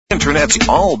Internet's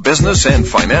all business and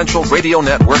financial radio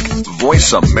network,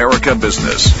 Voice America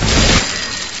Business.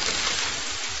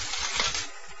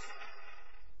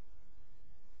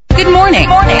 Good morning,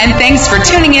 and thanks for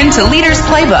tuning in to Leaders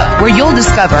Playbook, where you'll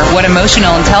discover what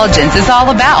emotional intelligence is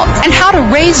all about and how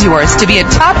to raise yours to be a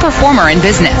top performer in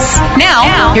business.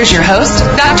 Now, here's your host,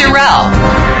 Dr. Rel.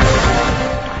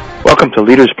 Welcome to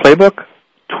Leaders Playbook,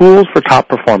 Tools for Top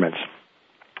Performance.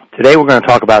 Today we're going to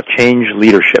talk about change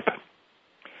leadership.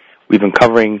 We've been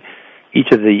covering each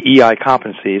of the EI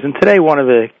competencies, and today one of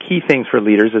the key things for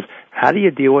leaders is how do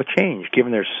you deal with change,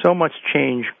 given there's so much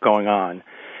change going on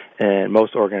in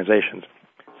most organizations.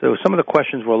 So some of the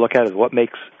questions we'll look at is what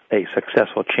makes a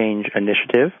successful change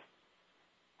initiative?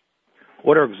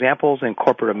 What are examples in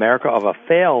corporate America of a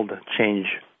failed change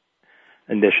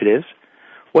initiatives?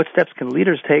 What steps can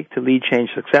leaders take to lead change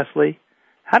successfully?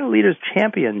 How do leaders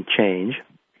champion change?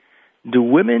 Do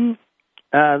women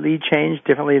lead change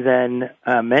differently than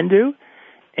men do?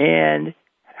 And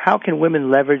how can women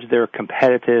leverage their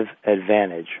competitive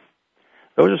advantage?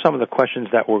 Those are some of the questions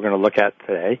that we're going to look at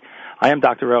today. I am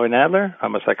Dr. Rowan Nadler.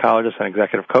 I'm a psychologist and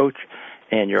executive coach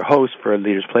and your host for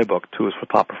Leaders Playbook, Tools for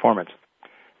Top Performance.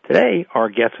 Today, our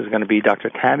guest is going to be Dr.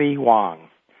 Tammy Wong.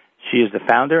 She is the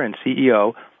founder and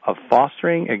CEO of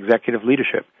Fostering Executive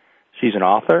Leadership. She's an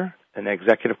author, an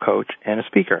executive coach, and a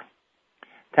speaker.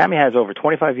 Tammy has over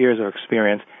 25 years of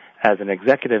experience as an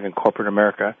executive in corporate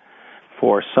America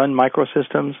for Sun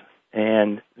Microsystems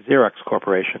and Xerox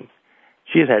Corporation.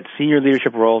 She has had senior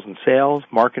leadership roles in sales,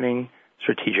 marketing,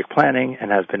 strategic planning,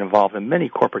 and has been involved in many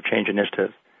corporate change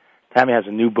initiatives. Tammy has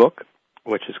a new book,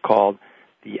 which is called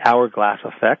The Hourglass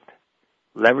Effect,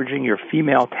 Leveraging Your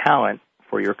Female Talent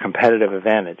for Your Competitive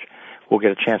Advantage. We'll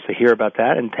get a chance to hear about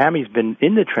that. And Tammy's been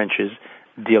in the trenches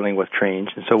dealing with change,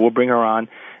 and so we'll bring her on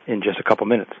in just a couple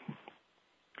minutes.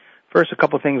 First, a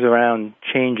couple things around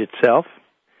change itself.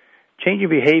 Changing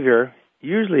behavior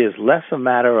usually is less a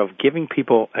matter of giving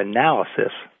people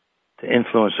analysis to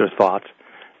influence their thoughts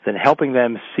than helping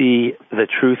them see the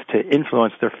truth to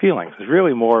influence their feelings. It's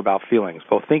really more about feelings.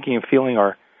 Both thinking and feeling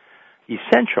are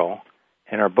essential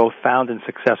and are both found in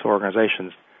successful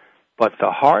organizations. But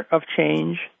the heart of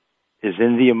change is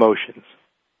in the emotions.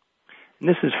 And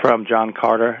this is from John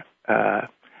Carter,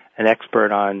 an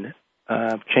expert on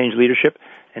change leadership,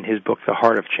 and his book, The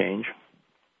Heart of Change.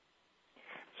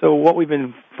 So what we've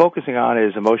been focusing on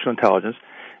is emotional intelligence,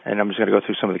 and I'm just going to go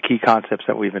through some of the key concepts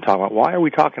that we've been talking about. Why are we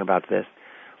talking about this?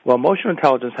 Well, emotional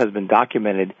intelligence has been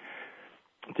documented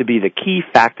to be the key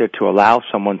factor to allow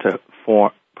someone to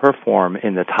perform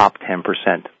in the top 10%.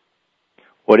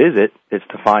 What is it? It's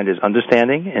defined as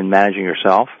understanding and managing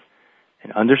yourself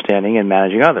and understanding and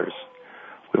managing others.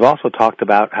 We've also talked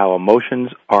about how emotions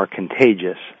are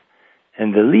contagious,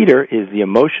 and the leader is the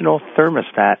emotional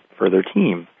thermostat for their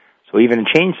team. So even in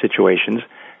change situations,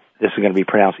 this is going to be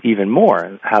pronounced even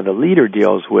more. How the leader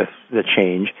deals with the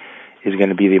change is going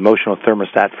to be the emotional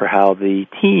thermostat for how the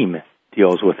team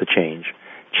deals with the change.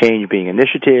 Change being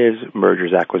initiatives,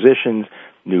 mergers, acquisitions,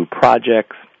 new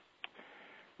projects.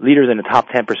 Leaders in the top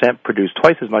 10% produce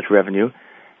twice as much revenue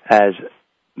as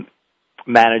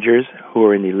managers who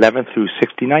are in the 11th through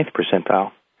 69th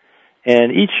percentile.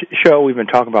 And each show we've been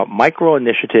talking about micro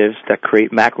initiatives that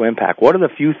create macro impact. What are the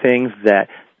few things that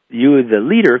you, the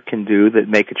leader, can do that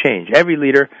make a change? Every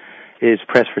leader is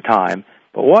pressed for time,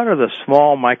 but what are the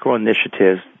small micro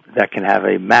initiatives that can have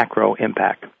a macro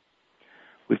impact?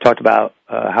 We've talked about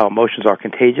how emotions are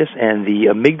contagious and the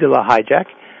amygdala hijack,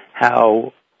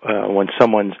 how when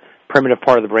someone's primitive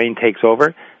part of the brain takes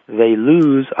over, they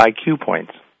lose IQ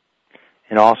points.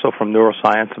 And also from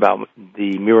neuroscience about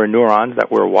the mirror neurons that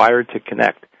we're wired to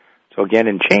connect. So again,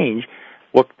 in change,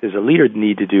 what does a leader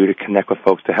need to do to connect with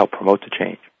folks to help promote the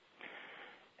change?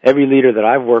 Every leader that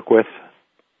I've worked with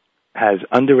has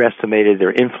underestimated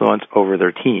their influence over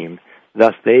their team.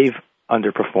 Thus, they've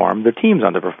underperformed. Their team's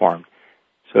underperformed.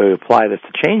 So to apply this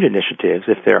to change initiatives,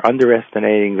 if they're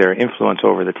underestimating their influence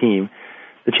over the team,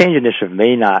 the change initiative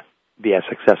may not be as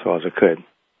successful as it could.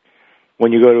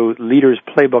 When you go to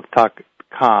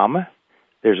leadersplaybook.com,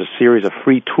 there's a series of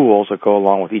free tools that go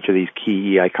along with each of these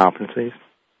key EI competencies.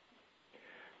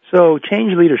 So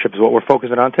change leadership is what we're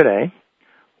focusing on today.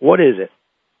 What is it?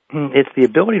 It's the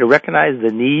ability to recognize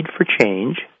the need for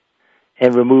change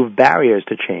and remove barriers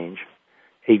to change.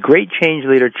 A great change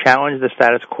leader challenges the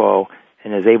status quo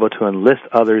and is able to enlist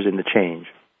others in the change.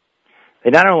 They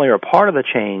not only are part of the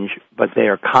change, but they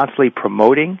are constantly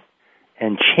promoting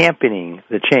and championing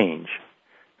the change.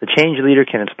 The change leader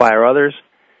can inspire others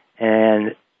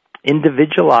and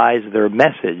individualize their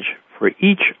message for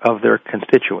each of their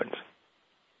constituents.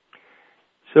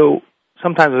 So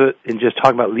sometimes in just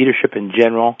talking about leadership in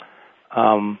general,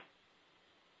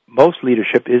 most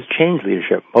leadership is change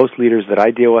leadership. Most leaders that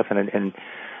I deal with, and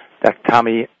that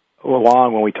Tammy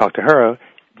Wong, when we talk to her,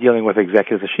 dealing with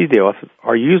executives that she deals with,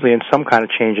 are usually in some kind of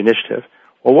change initiative.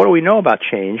 Well, what do we know about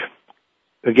change?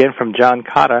 Again, from John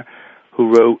Cotta,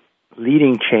 who wrote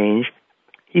Leading Change,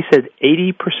 he said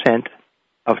 80%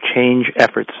 of change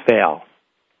efforts fail.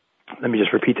 Let me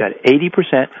just repeat that.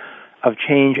 80% of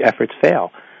change efforts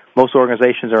fail. Most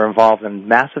organizations are involved in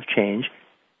massive change,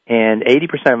 and 80%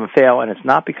 of them fail, and it's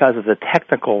not because of the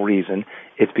technical reason.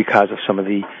 It's because of some of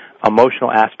the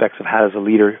emotional aspects of how does a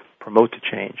leader promote the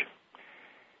change.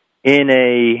 In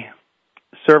a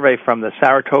survey from the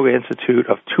Saratoga Institute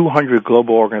of 200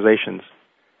 global organizations,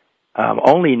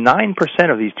 only 9%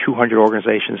 of these 200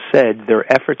 organizations said their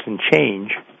efforts in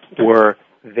change were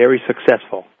very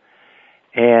successful,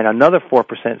 and another 4%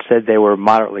 said they were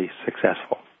moderately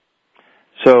successful.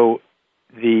 So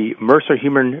the Mercer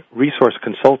Human Resource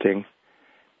Consulting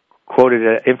quoted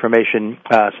an information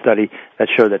study that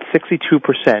showed that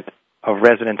 62% of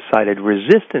residents cited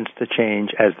resistance to change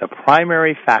as the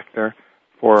primary factor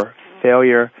for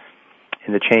failure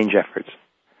in the change efforts.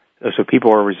 So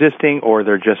people are resisting, or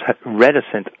they're just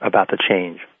reticent about the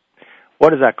change. What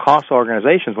does that cost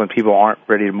organizations when people aren't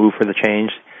ready to move for the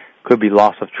change? Could be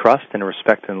loss of trust and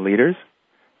respect in leaders,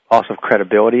 loss of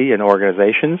credibility in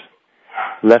organizations,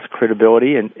 less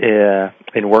credibility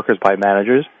in workers by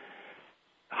managers,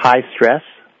 high stress,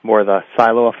 more of the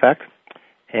silo effect,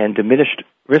 and diminished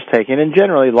risk-taking, and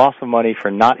generally loss of money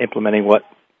for not implementing what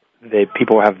the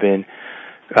people have been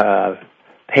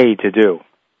paid to do.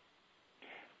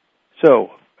 So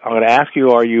I'm going to ask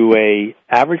you, are you a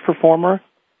average performer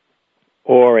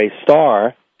or a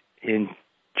star in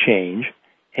change?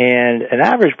 And an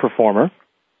average performer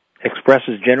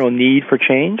expresses general need for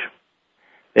change,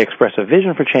 they express a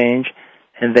vision for change,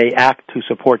 and they act to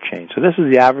support change. So this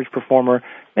is the average performer,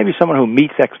 maybe someone who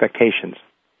meets expectations.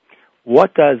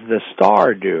 What does the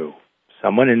star do?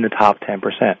 Someone in the top 10%.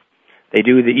 They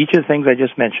do each of the things I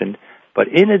just mentioned, but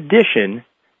in addition,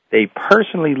 they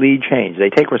personally lead change. They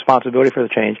take responsibility for the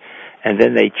change, and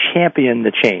then they champion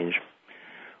the change.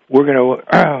 We're going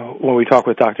to, when we talk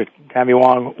with Dr. Tammy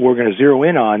Wong, we're going to zero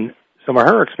in on some of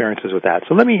her experiences with that.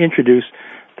 So let me introduce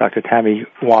Dr. Tammy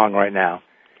Wong right now.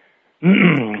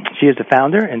 She is the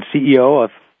founder and CEO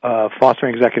of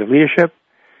Fostering Executive Leadership.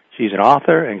 She's an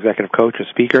author, an executive coach, a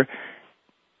speaker.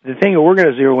 The thing that we're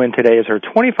going to zero in today is her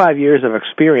 25 years of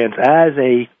experience as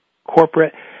a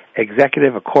corporate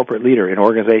executive, a corporate leader in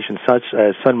organizations such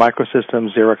as Sun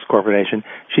Microsystems, Xerox Corporation.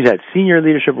 She's had senior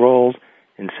leadership roles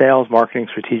in sales, marketing,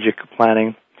 strategic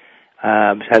planning,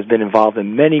 has been involved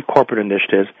in many corporate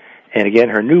initiatives. And again,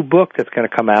 her new book that's going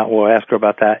to come out, we'll ask her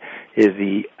about that, is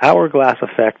The Hourglass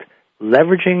Effect,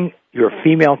 Leveraging Your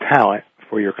Female Talent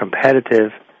for Your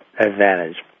Competitive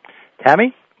Advantage.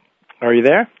 Tammy, are you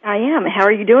there? I am. How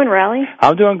are you doing, Riley?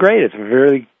 I'm doing great. It's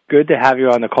really good to have you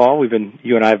on the call.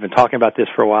 You and I have been talking about this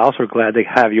for a while, so we're glad to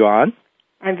have you on.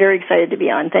 I'm very excited to be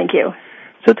on. Thank you.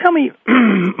 So tell me,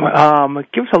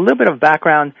 give us a little bit of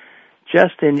background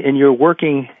just in your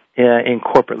working in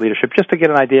corporate leadership, just to get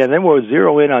an idea, and then we'll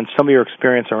zero in on some of your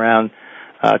experience around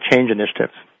change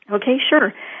initiatives. Okay,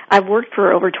 sure. I've worked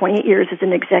for over 28 years as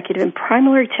an executive in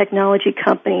primary technology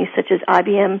companies such as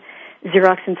IBM,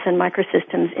 Xerox, and Sun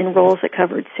Microsystems in roles that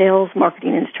covered sales,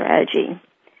 marketing, and strategy.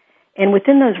 And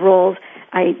within those roles,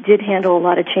 I did handle a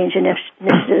lot of change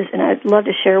initiatives, and I'd love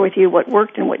to share with you what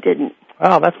worked and what didn't.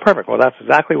 Oh, that's perfect. Well, that's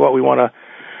exactly what we want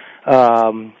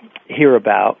to hear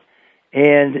about.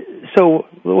 And so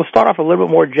we'll start off a little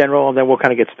bit more general, and then we'll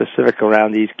kind of get specific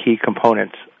around these key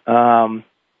components.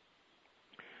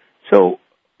 So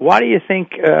why do you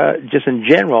think, just in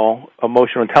general,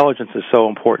 emotional intelligence is so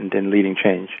important in leading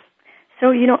change?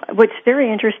 So, what's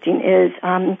very interesting is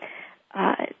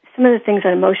some of the things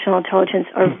on emotional intelligence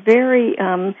are very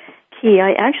key.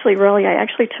 I actually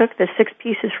took the 6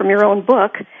 pieces from your own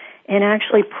book and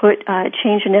actually put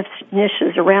change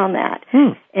initiatives around that.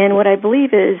 And what I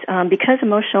believe is because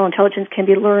emotional intelligence can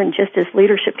be learned just as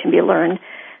leadership can be learned,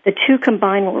 the two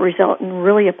combined will result in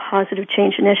really a positive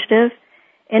change initiative.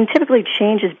 And typically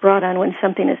change is brought on when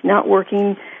something is not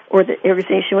working or the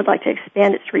organization would like to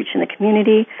expand its reach in the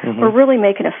community or really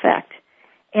make an effect.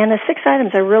 And the 6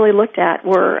 items I really looked at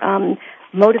were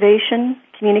motivation,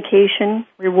 communication,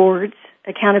 rewards,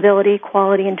 accountability,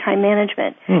 quality, and time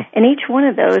management. And each one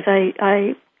of those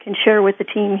I can share with the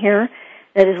team here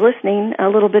that is listening a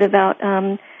little bit about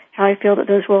how I feel that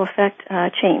those will affect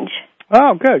change.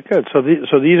 Oh, good. So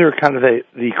these are kind of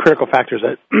the critical factors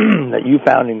that that you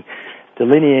found in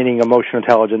delineating emotional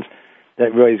intelligence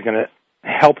that really is going to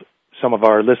help some of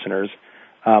our listeners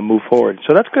move forward.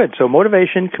 So that's good. So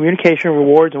motivation, communication,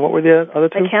 rewards, and what were the other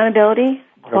two? Accountability,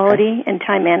 quality, and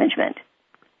time management.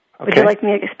 Okay. Would you like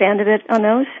me to expand a bit on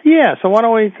those? Yeah, so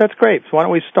that's great. So why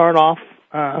don't we start off,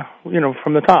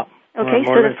 from the top? Okay,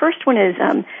 so the first one is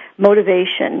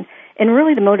motivation. And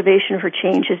really the motivation for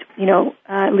change is,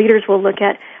 leaders will look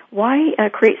at why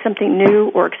create something new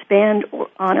or expand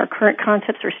on our current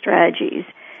concepts or strategies.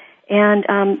 And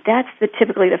that's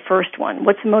typically the first one.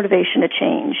 What's the motivation to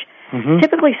change? Mm-hmm.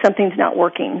 Typically something's not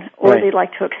working, or they'd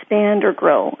like to expand or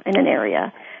grow in an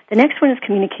area. The next one is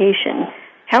communication.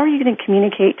 How are you going to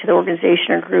communicate to the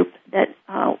organization or group that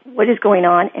what is going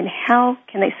on, and how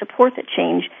can they support the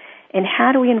change, and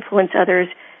how do we influence others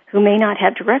who may not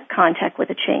have direct contact with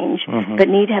a change, mm-hmm. but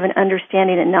need to have an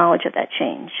understanding and knowledge of that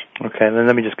change? Okay, and then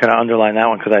let me just kind of underline that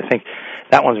one, because I think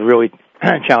that one's really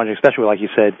challenging, especially like you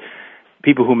said,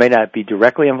 people who may not be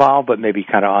directly involved, but maybe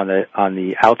kind of on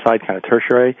the outside, kind of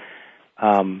tertiary,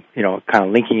 kind of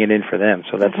linking it in for them.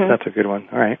 So that's a good one.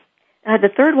 All right. The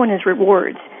third one is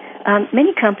rewards.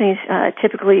 Many companies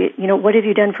typically, what have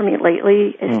you done for me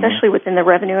lately, especially mm-hmm. within the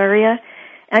revenue area?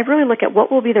 And I really look at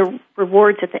what will be the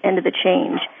rewards at the end of the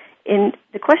change. And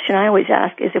the question I always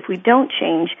ask is, if we don't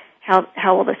change, how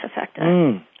will this affect us?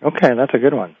 Okay, that's a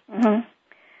good one. Mm-hmm.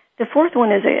 The fourth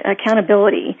one is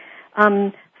accountability.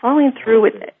 Following through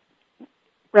with it.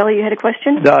 Relly, you had a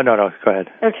question? No, go ahead.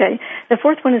 Okay. The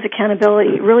fourth one is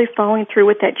accountability, really following through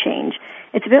with that change.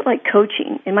 It's a bit like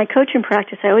coaching. In my coaching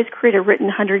practice, I always create a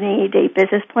written 180-day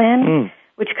business plan,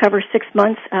 which covers 6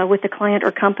 months with the client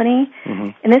or company. Mm-hmm.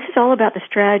 And this is all about the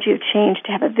strategy of change,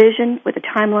 to have a vision with a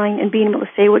timeline and being able to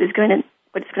say what it's going to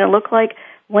look like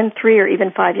 1, 3, or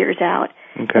even 5 years out.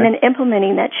 Okay. And then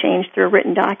implementing that change through a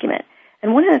written document.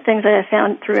 And one of the things that I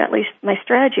found through at least my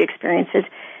strategy experience is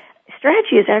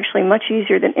strategy is actually much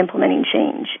easier than implementing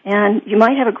change. And you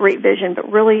might have a great vision,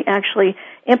 but really actually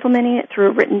implementing it through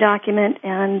a written document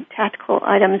and tactical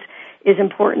items is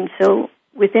important. So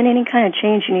within any kind of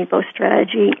change, you need both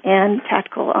strategy and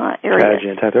tactical areas. Strategy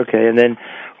and tactical. Okay, and then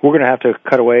we're going to have to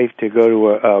cut away to go to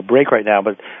a break right now,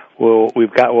 but we'll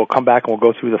come back and we'll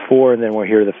go through the 4, and then we'll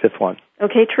hear the 5th one.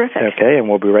 Okay, terrific. Okay, and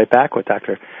we'll be right back with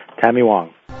Dr. Tammy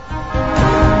Wong.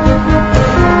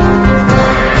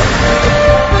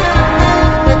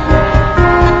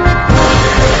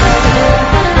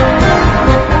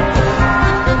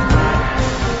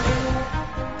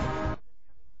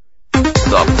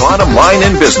 The bottom line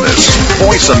in business.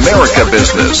 Voice America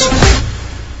Business.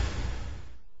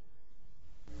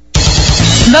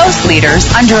 Most leaders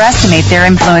underestimate their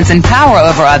influence and power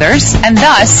over others, and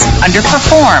thus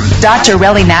underperform. Dr.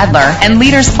 Relly Nadler and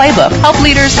Leaders Playbook help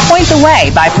leaders point the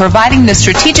way by providing the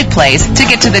strategic plays to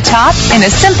get to the top in a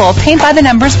simple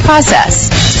paint-by-the-numbers process.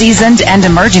 Seasoned and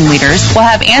emerging leaders will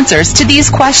have answers to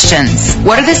these questions.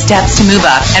 What are the steps to move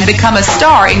up and become a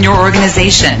star in your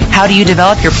organization? How do you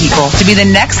develop your people to be the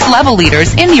next level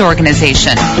leaders in the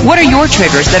organization? What are your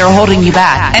triggers that are holding you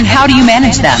back, and how do you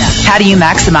manage them? How do you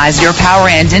maximize your power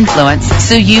and influence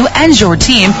so you and your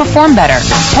team perform better?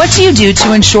 What do you do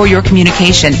to ensure your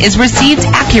communication is received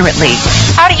accurately?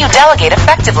 How do you delegate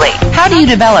effectively? How do you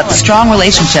develop strong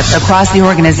relationships across the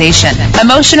organization?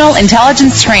 Emotional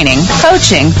intelligence training,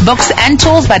 coaching, books, and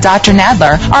tools by Dr.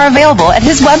 Nadler are available at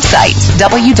his website,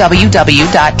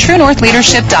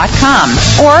 www.truenorthleadership.com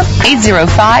or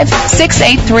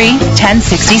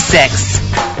 805-683-1066.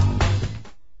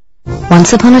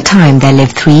 Once upon a time, there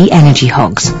lived 3 energy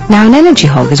hogs. Now, an energy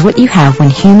hog is what you have when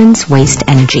humans waste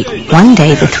energy. One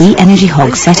day, the 3 energy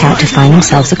hogs set out to find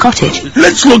themselves a cottage.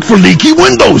 Let's look for leaky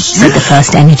windows, said the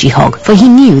first energy hog, for he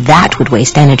knew that would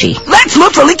waste energy. Let's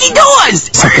look for leaky doors,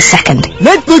 said the second.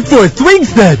 Let's look for a swing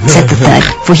set, said the third,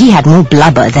 for he had more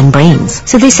blubber than brains.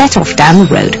 So they set off down the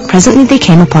road. Presently, they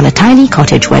came upon a tiny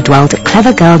cottage where dwelled a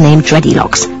clever girl named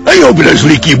Dreadylocks. I hope it has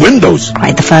leaky windows,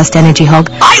 cried the first energy hog.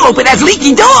 I hope it has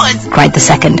leaky doors, cried the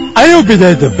second. I hope it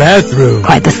has a bathroom,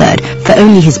 cried the third, for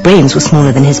only his brains were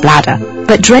smaller than his bladder.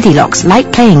 But Dreadylocks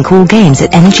liked playing cool games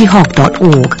at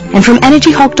energyhog.org, and from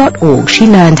energyhog.org she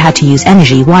learned how to use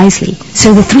energy wisely.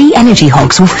 So the 3 energy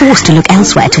hogs were forced to look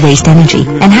elsewhere to waste energy,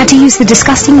 and had to use the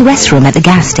disgusting restroom at the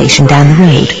gas station down the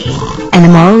road. And the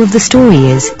moral of the story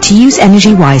is, to use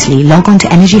energy wisely, log on to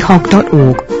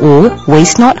energyhog.org, or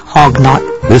waste not, hog not.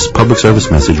 This public service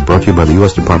message brought to you by the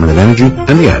U.S. Department of Energy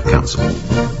and the Ad Council.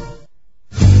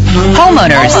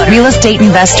 Homeowners, real estate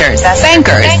investors,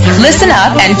 bankers, listen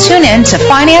up and tune in to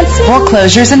Finance,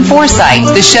 Foreclosures, and Foresight,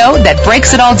 the show that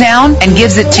breaks it all down and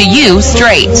gives it to you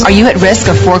straight. Are you at risk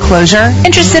of foreclosure?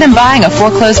 Interested in buying a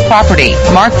foreclosed property?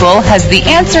 Mark Bull has the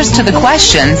answers to the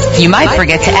questions you might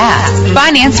forget to ask.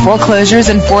 Finance, Foreclosures,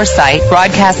 and Foresight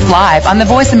broadcasts live on the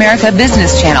Voice America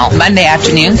Business Channel, Monday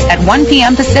afternoons at 1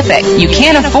 p.m. Pacific. You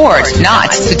can't afford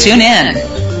not to tune in.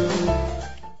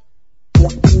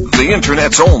 The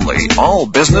Internet's only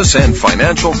all-business and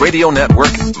financial radio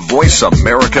network, Voice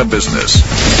America Business.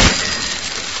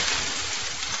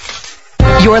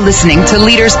 You're listening to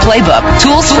Leaders Playbook,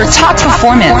 Tools for Top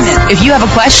Performance. If you have a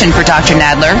question for Dr.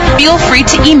 Nadler, feel free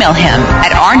to email him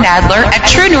at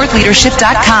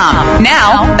rnadler@truenorthleadership.com.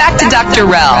 Now, back to Dr.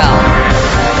 Rell.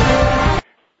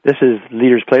 This is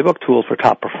Leaders Playbook, Tools for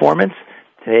Top Performance.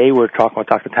 Today we're talking with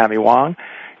Dr. Tammy Wong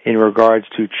in regards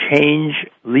to change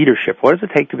leadership. What does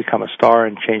it take to become a star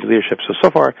in change leadership?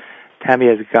 So far, Tammy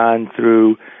has gone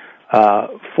through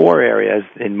 4 areas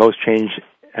in most change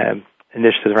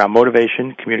initiatives around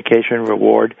motivation, communication,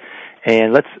 reward.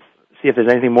 And let's see if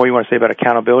there's anything more you want to say about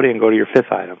accountability and go to your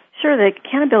 5th item. Sure. The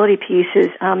accountability piece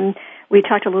is we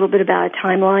talked a little bit about a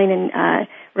timeline and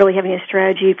really having a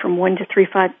strategy from 1 to 3,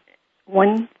 5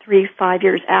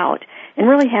 years out and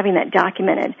really having that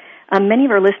documented. Many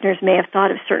of our listeners may have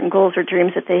thought of certain goals or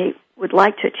dreams that they would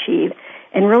like to achieve,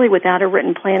 and really without a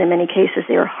written plan in many cases,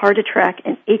 they are hard to track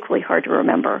and equally hard to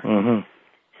remember. Mm-hmm.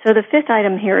 So the 5th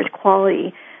item here is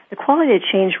quality. The quality of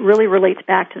change really relates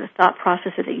back to the thought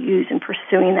process that they use in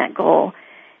pursuing that goal.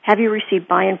 Have you received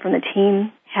buy-in from the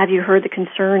team? Have you heard the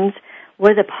concerns?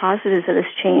 What are the positives of this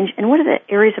change? And what are the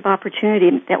areas of opportunity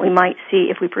that we might see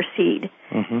if we proceed?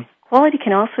 Mm-hmm. Quality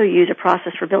can also use a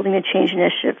process for building a change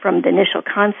initiative from the initial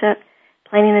concept,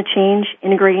 planning the change,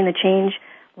 integrating the change,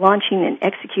 launching and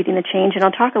executing the change. And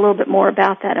I'll talk a little bit more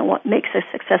about that and what makes a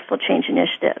successful change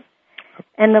initiative.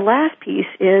 And the last piece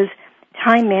is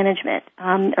time management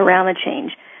around the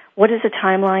change. What is the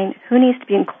timeline? Who needs to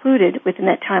be included within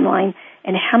that timeline?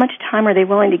 And how much time are they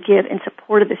willing to give in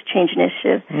support of this change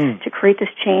initiative to create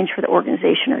this change for the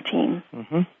organization or team?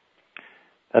 Mm-hmm.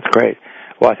 That's great.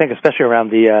 Well, I think especially around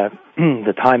the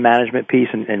time management piece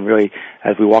and really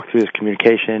as we walk through this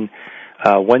communication,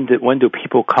 when do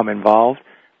people come involved?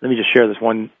 Let me just share this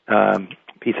one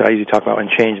piece that I usually talk about in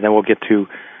change, and then we'll get to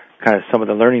kind of some of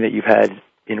the learning that you've had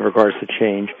in regards to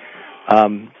change.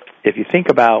 If you think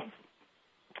about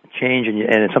change,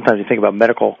 and sometimes you think about a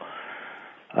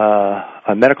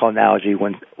medical analogy,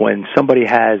 when somebody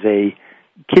has a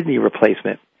kidney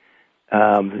replacement,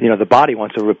 the body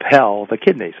wants to repel the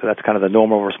kidney, so that's kind of the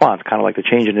normal response, kind of like the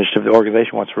change initiative. The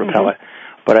organization wants to repel it.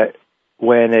 But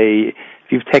if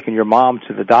you've taken your mom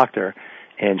to the doctor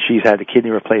and she's had the kidney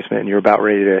replacement and you're about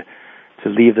ready to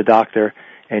leave the doctor,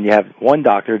 and you have one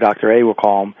doctor, Dr. A will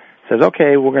call him, says,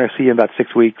 okay, we're going to see you in about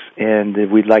 6 weeks, and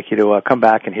we'd like you to come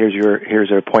back, and here's your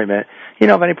appointment.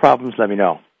 If any problems, let me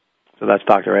know. So that's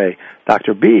Dr. A.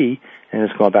 Dr. B, and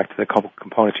it's going back to the couple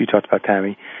components you talked about,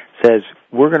 Tammy, says,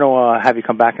 we're going to have you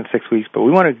come back in 6 weeks, but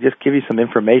we want to just give you some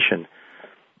information,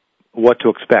 what to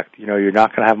expect. You're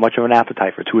not going to have much of an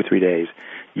appetite for 2 or 3 days.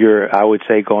 I would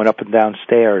say going up and down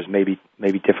stairs may be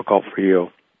difficult for you.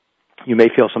 You may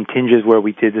feel some tinges where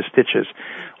we did the stitches.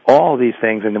 All of these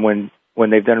things, and then when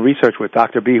they've done research with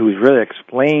Dr. B, who's really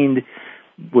explained,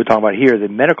 we're talking about here, the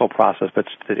medical process, but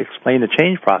to explain the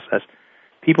change process,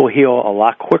 people heal a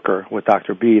lot quicker with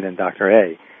Dr. B than Dr.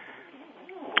 A,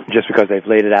 just because they've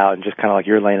laid it out, and just kind of like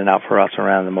you're laying it out for us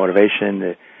around the motivation,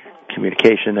 the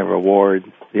communication, the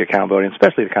reward, the accountability, and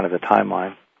especially the kind of the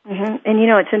timeline. Mm-hmm. And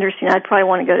it's interesting. I'd probably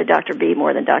want to go to Dr. B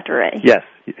more than Dr. A. Yes,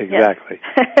 exactly.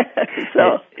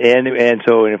 So in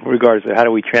regards to how do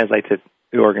we translate to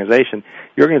the organization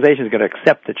is going to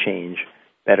accept the change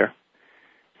better.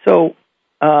 So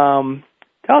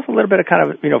tell us a little bit of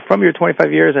kind of, from your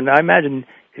 25 years, and I imagine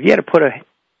if you had to put a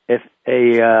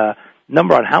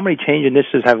number on how many change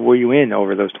initiatives were you in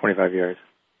over those 25 years?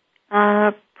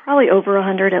 Probably over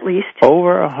 100 at least.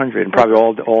 Over 100, and probably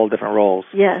all different roles.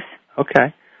 Yes.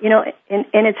 Okay. And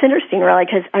it's interesting, Riley,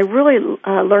 because I really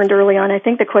learned early on. I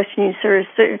think the question you sir is,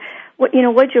 what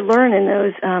did you learn in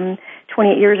those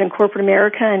 28 years in corporate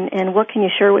America, and what can you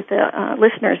share with the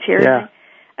listeners here? Yeah.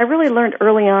 I really learned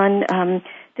early on.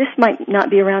 This might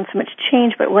not be around so much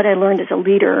change, but what I learned as a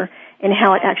leader and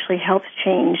how it actually helps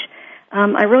change.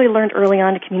 I really learned early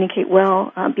on to communicate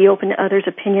well, be open to others'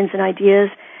 opinions and ideas,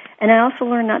 and I also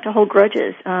learned not to hold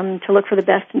grudges, to look for the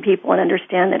best in people and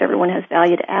understand that everyone has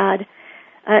value to add.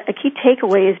 A key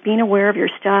takeaway is being aware of your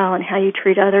style and how you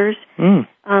treat others in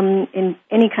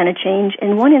any kind of change.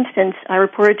 In one instance, I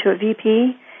reported to a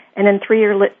VP, and then 3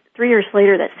 years 3 years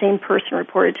later, that same person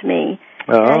reported to me.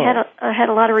 Oh. And I had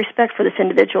a lot of respect for this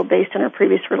individual based on our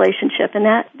previous relationship, and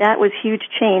that was huge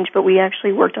change, but we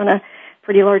actually worked on a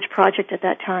pretty large project at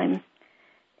that time.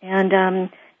 And,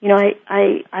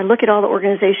 I look at all the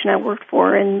organization I worked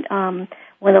for, and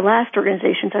one of the last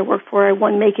organizations I worked for, I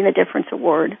won Making a Difference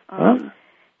Award. And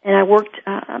I worked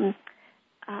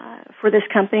for this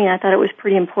company, and I thought it was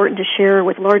pretty important to share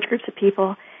with large groups of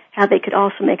people how they could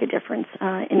also make a difference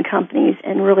in companies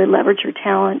and really leverage their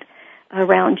talent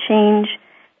around change,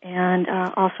 and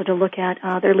also to look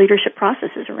at their leadership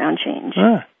processes around change.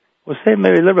 Well, say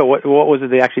maybe a little bit. What was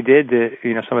it they actually did?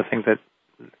 Some of the things that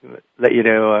let you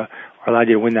know or allowed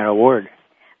you to win that award.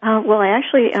 Well, I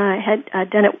actually had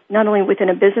done it not only within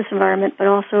a business environment, but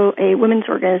also a women's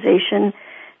organization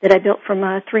that I built from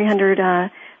 300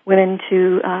 women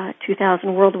to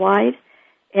 2,000 worldwide.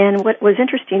 And what was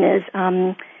interesting is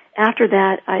after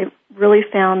that, I really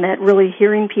found that really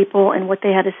hearing people and what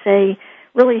they had to say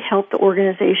really helped the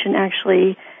organization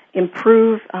actually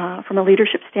improve from a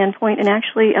leadership standpoint, and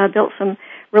actually built some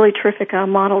really terrific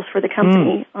models for the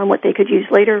company on what they could use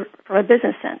later from a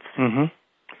business sense. Mm-hmm.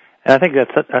 And I think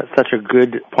that's such a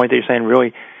good point that you're saying,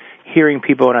 really hearing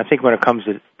people. And I think when it comes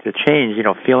to change,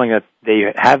 feeling that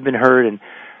they have been heard, and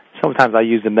sometimes I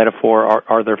use the metaphor,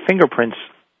 are their fingerprints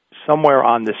somewhere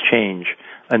on this change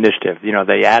initiative?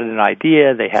 They added an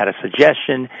idea, they had a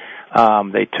suggestion,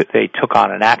 they took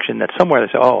on an action that somewhere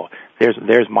they say, oh,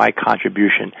 there's my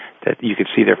contribution, that you could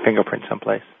see their fingerprint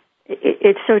someplace.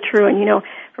 It's so true. And,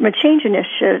 from a change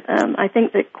initiative, I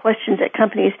think the questions that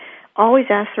companies always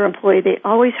ask their employee, they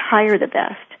always hire the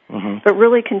best, but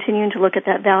really continuing to look at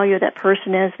that value of that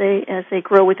person as they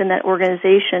grow within that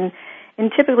organization.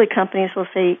 And typically companies will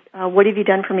say, what have you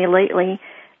done for me lately?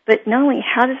 But not only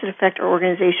how does it affect our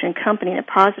organization and company in a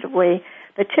positive way,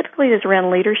 but typically it is around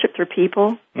leadership through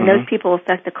people, and those people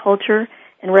affect the culture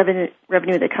and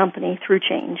revenue of the company through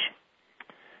change.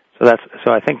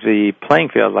 So I think the playing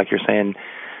field, like you're saying,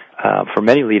 for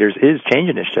many leaders is change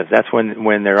initiatives. That's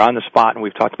when they're on the spot, and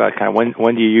we've talked about kind of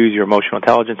when do you use your emotional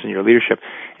intelligence and your leadership.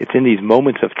 It's in these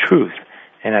moments of truth,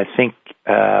 and I think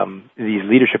these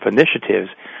leadership initiatives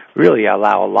really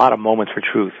allow a lot of moments for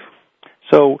truth.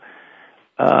 So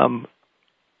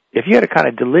if you had to kind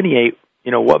of delineate,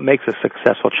 what makes a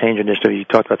successful change initiative, you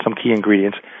talked about some key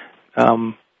ingredients,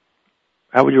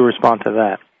 how would you respond to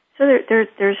that? So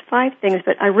there's 5 things,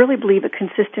 but I really believe a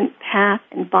consistent path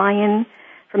and buy-in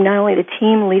from not only the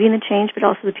team leading the change, but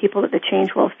also the people that the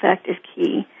change will affect is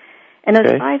key. And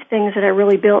those 5 things that I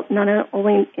really built not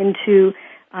only into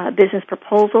business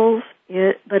proposals,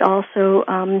 but also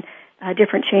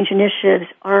different change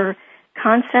initiatives are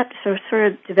concepts, so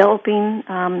sort of developing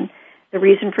the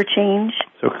reason for change,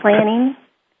 planning.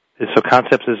 So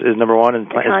concepts is number one? And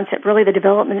the concept, really the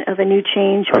development of a new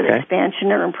change or the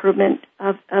expansion or improvement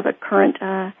of a current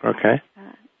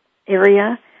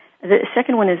area. The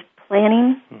second one is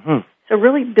planning. So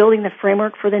really building the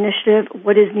framework for the initiative,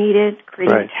 what is needed,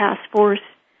 creating a task force,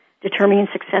 determining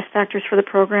success factors for the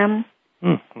program.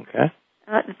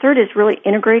 The third is really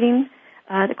integrating.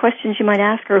 The questions you might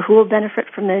ask are who will benefit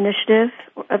from the initiative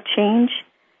of change,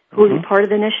 who will be part of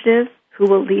the initiative, who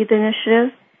will lead the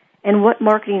initiative, and what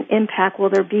marketing impact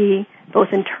will there be both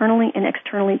internally and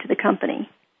externally to the company.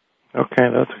 Okay,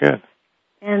 that's good.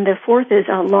 And the fourth is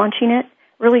launching it,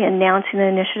 really announcing the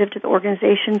initiative to the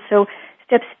organization. So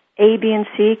steps A, B, and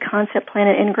C, concept, plan,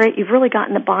 and integrate, you've really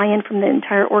gotten the buy-in from the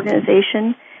entire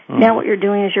organization. Now what you're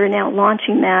doing is you're now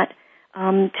launching that,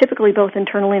 typically both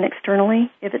internally and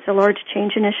externally, if it's a large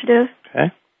change initiative.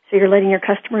 So you're letting your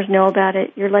customers know about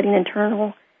it. You're letting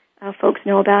internal folks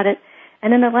know about it.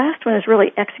 And then the last one is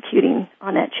really executing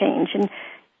on that change. And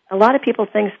a lot of people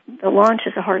think the launch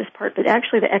is the hardest part, but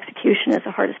actually the execution is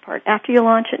the hardest part. After you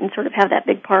launch it and sort of have that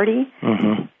big party,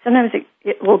 sometimes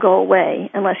it will go away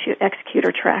unless you execute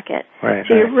or track it.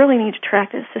 So you really need to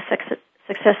track the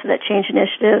success of that change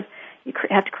initiative. You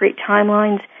have to create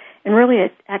timelines and really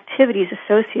activities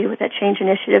associated with that change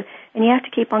initiative, and you have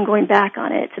to keep on going back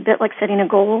on it. It's a bit like setting a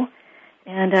goal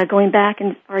and going back,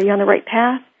 and are you on the right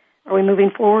path? Are we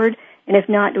moving forward? And if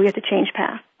not, do we have to change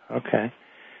path? Okay.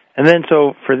 And then,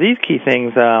 so for these key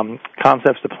things,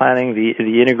 concepts, the planning,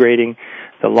 the integrating,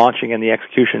 the launching, and the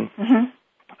execution,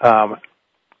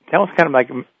 tell us kind of like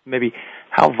maybe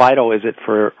how vital is it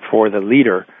for the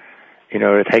leader,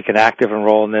 to take an active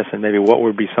role in this, and maybe what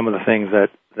would be some of the things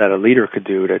that a leader could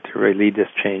do to really lead this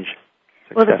change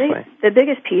successfully? Well, the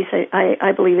biggest piece,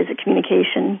 I believe, is the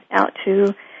communication out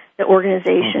to the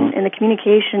organization. And the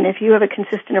communication, if you have a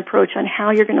consistent approach on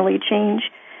how you're going to lead change,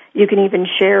 you can even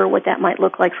share what that might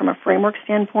look like from a framework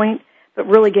standpoint, but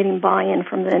really getting buy-in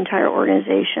from the entire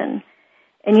organization.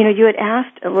 And, you had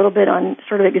asked a little bit on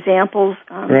sort of examples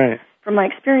from my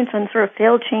experience on sort of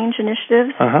failed change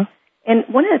initiatives. Uh-huh. And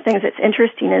one of the things that's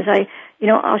interesting is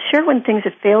I'll share when things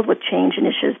have failed with change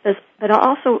initiatives, but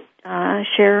I'll also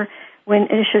share when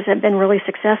initiatives have been really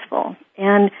successful.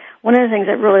 And one of the things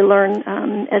I've really learned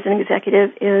as an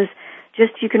executive is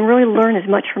just you can really learn as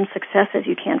much from success as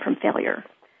you can from failure.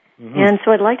 Mm-hmm. And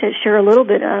so I'd like to share a little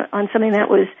bit on something that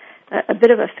was a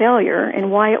bit of a failure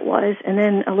and why it was, and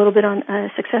then a little bit on a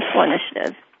successful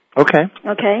initiative. Okay.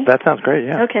 Okay. That sounds great,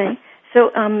 yeah. Okay. So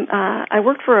I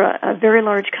worked for a very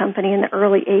large company in the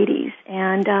early 80s,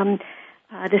 and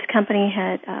this company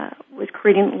was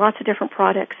creating lots of different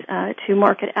products to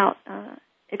market out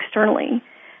externally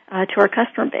to our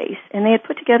customer base. And they had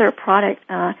put together a product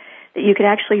that you could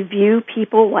actually view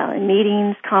people while in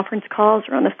meetings, conference calls,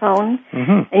 or on the phone.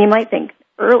 Mm-hmm. And you might think,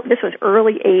 this was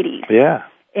early 80s. Yeah.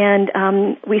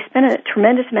 And we spent a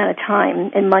tremendous amount of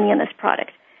time and money on this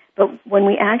product. But when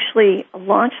we actually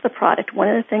launched the product, one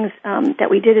of the things that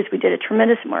we did is we did a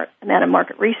tremendous amount of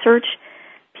market research.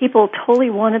 People totally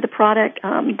wanted the product.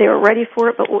 They were ready for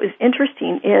it. But what was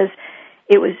interesting is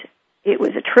it was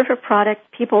a terrific product.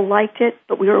 People liked it,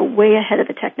 but we were way ahead of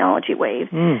the technology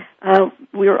wave.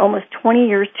 We were almost 20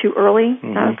 years too early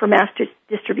for mass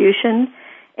distribution.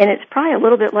 And it's probably a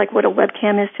little bit like what a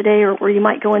webcam is today, or where you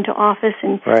might go into office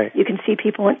and you can see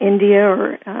people in India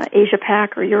or Asia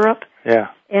Pac or Europe. Yeah.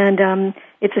 And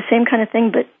it's the same kind of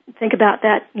thing, but think about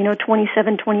that,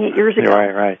 27, 28 years ago.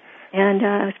 Right. And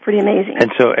it's pretty amazing.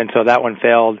 And so that one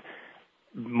failed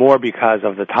more because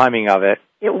of the timing of it.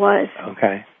 It was.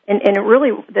 Okay. And it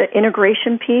really, the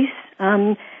integration piece,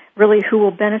 really who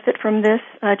will benefit from this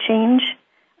change,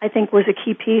 I think was a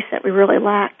key piece that we really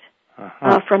lacked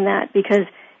from that, because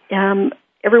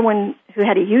everyone who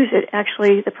had to use it,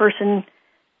 actually the person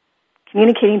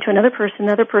communicating to another person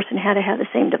had to have the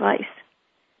same device.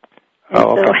 And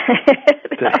okay.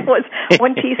 So that was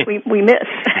one piece we missed.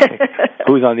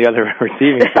 Who's on the other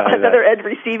receiving side? Another end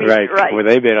receiving, right. Well,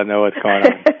 they may not know what's going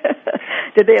on.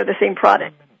 Did they have the same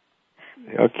product?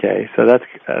 Okay, so that's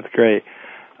great.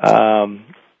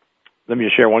 Let me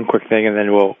just share one quick thing, and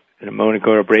then we'll, in a moment,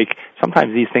 go to a break.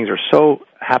 Sometimes these things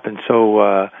happen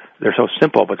so they're so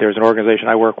simple, but there's an organization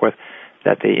I work with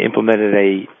that they implemented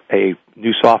a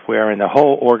new software, and the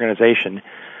whole organization,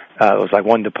 it was like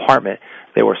one department.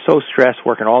 They were so stressed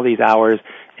working all these hours,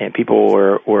 and people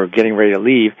were getting ready to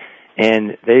leave,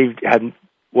 and they had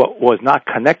what was not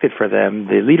connected for them.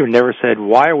 The leader never said,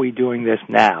 "Why are we doing this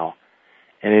now?"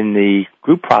 And in the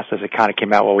group process, it kind of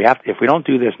came out, well, if we don't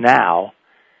do this now,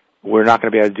 we're not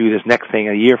going to be able to do this next thing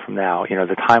a year from now,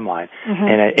 the timeline.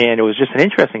 Mm-hmm. And it was just an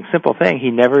interesting, simple thing.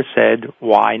 He never said,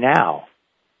 why now?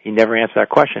 He never answered that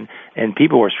question. And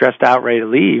people were stressed out, ready to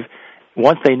leave.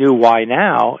 Once they knew why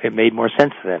now, it made more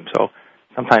sense to them. So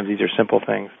sometimes these are simple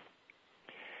things.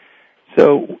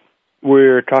 So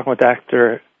we're talking with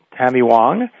Dr. Tammy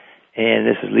Wong, and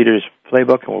this is Leaders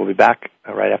Playbook, and we'll be back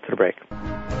right after the break.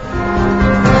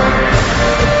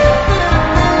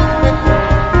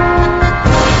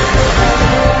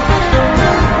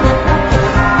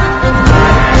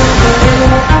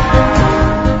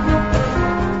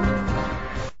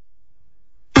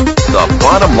 The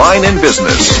bottom line in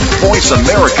business. Voice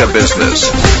America Business.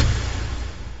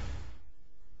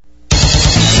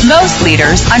 Most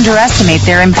leaders underestimate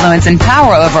their influence and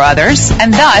power over others,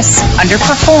 and thus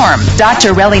underperform.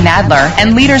 Dr. Relly Nadler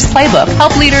and Leaders Playbook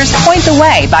help leaders point the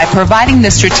way by providing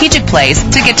the strategic plays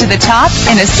to get to the top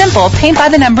in a simple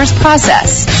paint-by-the-numbers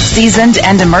process. Seasoned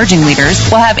and emerging leaders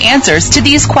will have answers to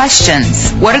these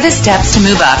questions. What are the steps to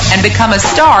move up and become a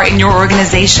star in your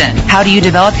organization? How do you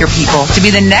develop your people to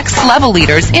be the next level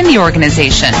leaders in the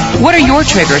organization? What are your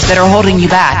triggers that are holding you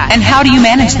back, and how do you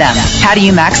manage them? How do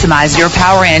you maximize your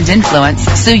power and influence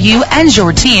so you and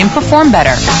your team perform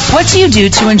better? What do you do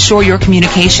to ensure your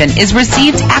communication is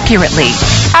received accurately?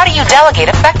 How do you delegate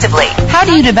effectively? How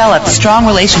do you develop strong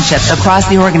relationships across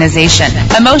the organization?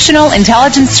 Emotional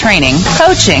intelligence training,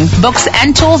 coaching, books,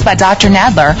 and tools by Dr.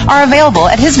 Nadler are available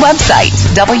at his website,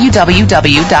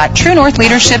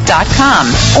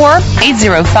 www.truenorthleadership.com or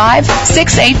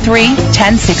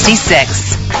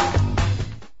 805-683-1066.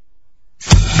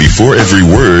 Before every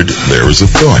word, there is a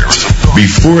thought.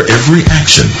 Before every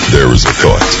action, there is a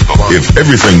thought. If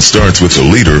everything starts with a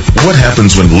leader, what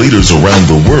happens when leaders around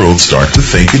the world start to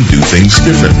think and do things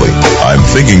differently? I'm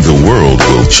thinking the world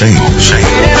will change.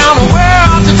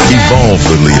 Evolve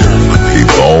the leader.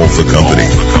 Evolve the company.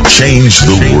 Change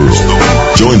the world.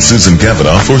 Join Susan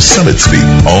Kavanaugh for Summit Speak.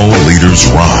 All Leaders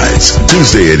Rise.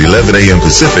 Tuesday at 11 a.m.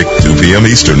 Pacific, 2 p.m.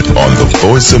 Eastern on the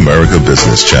Voice America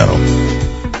Business Channel.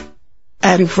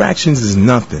 Adding fractions is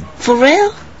nothing. For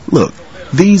real? Look,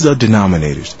 these are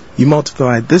denominators. You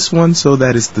multiply this one so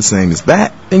that it's the same as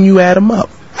that, then you add them up.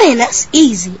 Man, that's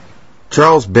easy.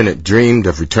 Charles Bennett dreamed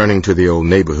of returning to the old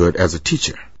neighborhood as a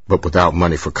teacher, but without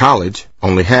money for college,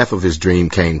 only half of his dream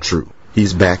came true.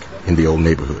 He's back in the old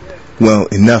neighborhood. Well,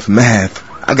 enough math.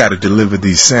 I gotta deliver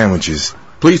these sandwiches.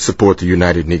 Please support the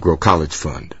United Negro College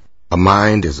Fund. A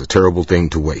mind is a terrible thing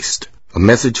to waste. A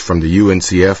message from the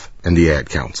UNCF and the Ad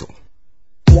Council.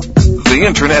 The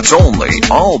Internet's only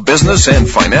all-business and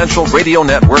financial radio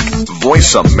network,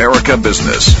 Voice America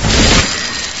Business.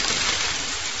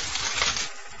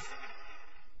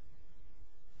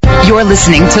 You're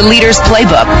listening to Leaders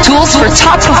Playbook, Tools for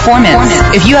Top Performance.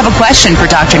 If you have a question for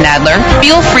Dr. Nadler,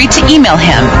 feel free to email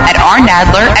him at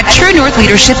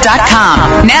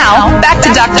rnadler@truenorthleadership.com. Now, back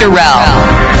to Dr. Rell.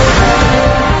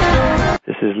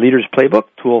 This is Leaders Playbook,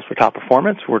 Tools for Top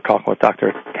Performance. We're talking with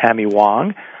Dr. Tammy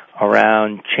Wong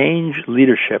around change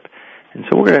leadership. And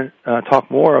so we're going to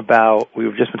talk more about,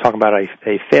 we've just been talking about a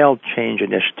failed change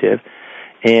initiative.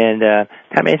 And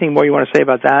Tammy, anything more you want to say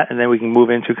about that? And then we can move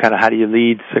into kind of how do you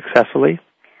lead successfully?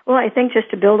 Well, I think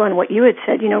just to build on what you had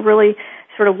said, really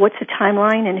sort of what's the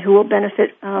timeline and who will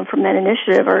benefit from that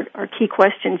initiative are key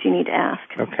questions you need to ask.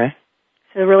 Okay.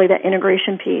 So really that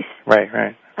integration piece. Right.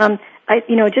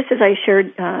 Just as I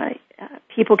shared,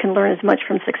 people can learn as much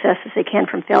from success as they can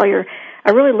from failure.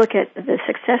 I really look at the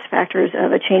success factors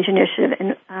of a change initiative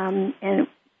and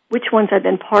which ones I've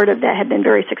been part of that have been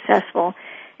very successful.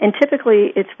 And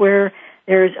typically it's where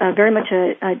there's very much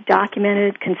a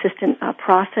documented, consistent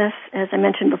process. As I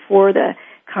mentioned before, the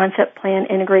concept, plan,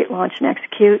 integrate, launch, and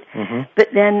execute. Mm-hmm.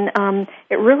 But then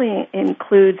it really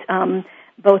includes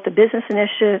both the business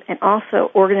initiative and also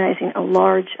organizing a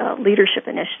large leadership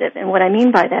initiative. And what I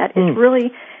mean by that is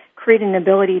really creating an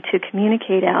ability to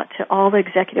communicate out to all the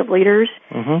executive leaders.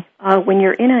 Mm-hmm. When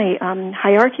you're in a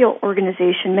hierarchical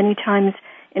organization, many times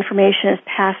information is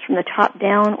passed from the top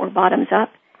down or bottoms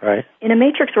up. Right. In a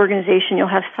matrix organization, you'll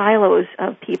have silos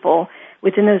of people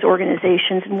within those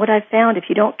organizations. And what I've found, if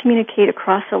you don't communicate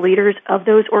across the leaders of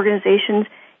those organizations,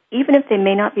 even if they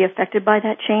may not be affected by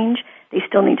that change, they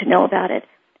still need to know about it.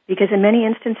 Because in many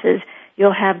instances,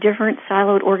 you'll have different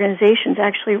siloed organizations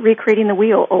actually recreating the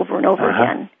wheel over and over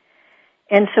again.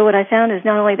 And so what I found is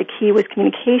not only the key was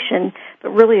communication,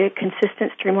 but really a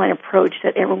consistent, streamlined approach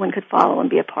that everyone could follow and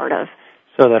be a part of.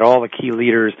 So that all the key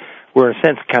leaders were, in a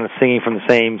sense, kind of singing from the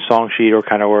same song sheet or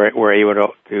kind of were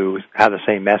able to have the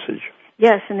same message.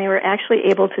 Yes, and they were actually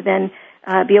able to then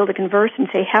be able to converse and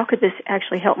say, how could this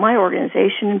actually help my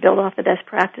organization and build off the best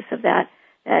practice of that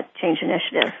change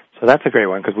initiative. So that's a great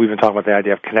one because we've been talking about the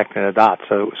idea of connecting the dots.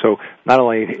 So not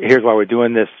only here's why we're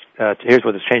doing this, here's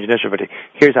what this change initiative, but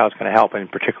here's how it's going to help, and in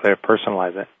particular,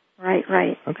 personalize it.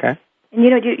 Right. Okay. And,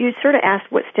 you sort of asked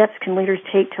what steps can leaders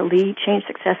take to lead change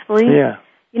successfully. Yeah.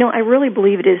 I really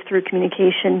believe it is through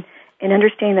communication and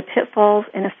understanding the pitfalls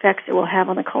and effects it will have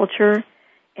on the culture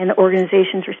and the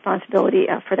organization's responsibility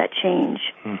for that change.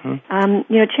 Mm-hmm.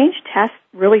 Change tests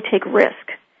really take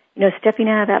risk. Stepping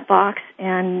out of that box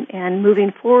and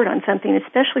moving forward on something,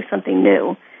 especially something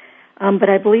new. But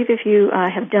I believe if you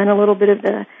have done a little bit of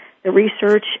the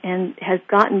research and has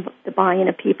gotten the buy-in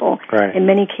of people, right, in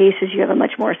many cases you have a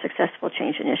much more successful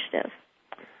change initiative.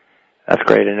 That's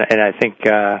great, and I think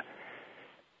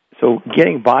so.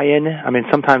 Getting buy-in. I mean,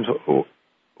 sometimes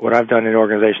what I've done in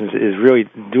organizations is really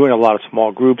doing a lot of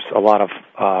small groups, a lot of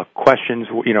questions.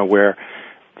 Where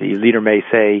the leader may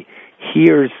say,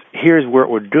 Here's what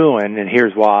we're doing, and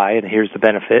here's why, and here's the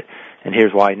benefit, and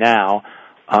here's why now.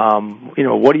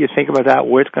 What do you think about that?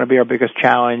 Where's going to be our biggest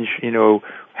challenge?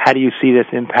 How do you see this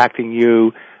impacting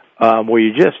you? Where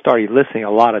you just start eliciting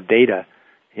a lot of data,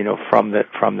 from the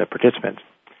participants.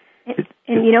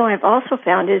 And I've also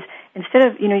found is instead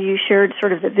of you shared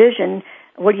sort of the vision,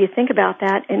 what do you think about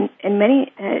that? And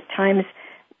many times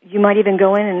you might even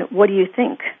go in and what do you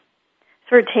think?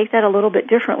 Sort of take that a little bit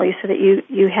differently so that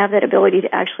you have that ability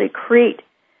to actually create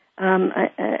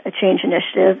a change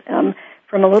initiative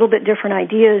from a little bit different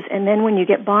ideas. And then when you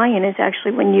get buy-in is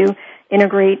actually when you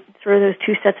integrate sort of those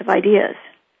two sets of ideas.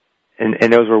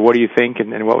 And those were what do you think,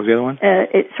 and what was the other one?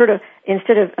 It's sort of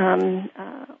instead of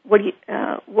what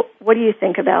do you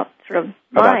think about sort of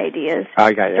my ideas?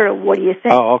 I got you. Sort of what do you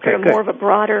think? Oh, okay, sort of good. more of a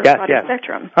broader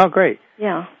spectrum. Oh, great.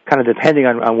 Yeah. Kind of depending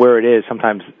on where it is,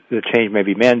 sometimes the change may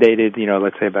be mandated.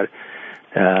 Let's say about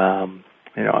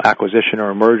acquisition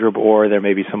or a merger, or there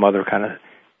may be some other kind of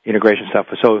integration stuff.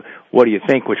 So what do you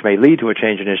think, which may lead to a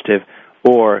change initiative,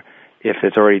 or if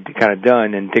it's already kind of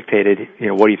done and dictated,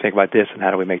 what do you think about this and how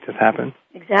do we make this happen?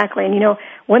 Exactly. And,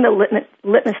 one of the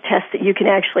litmus tests that you can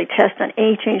actually test on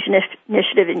any change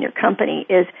initiative in your company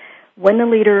is when the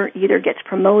leader either gets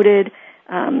promoted,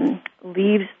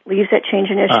 leaves that change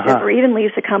initiative, or even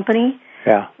leaves the company.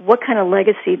 Yeah. What kind of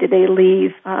legacy do they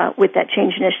leave with that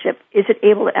change initiative? Is it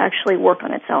able to actually work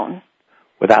on its own?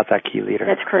 Without that key leader.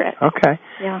 That's correct. Okay.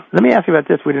 Yeah. Let me ask you about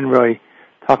this. We didn't really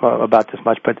talk about this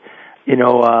much, but,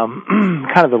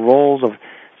 kind of the roles of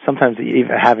sometimes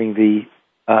even having the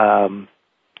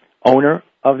owner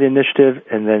of the initiative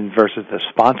and then versus the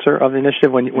sponsor of the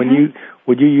initiative.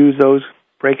 Would you use those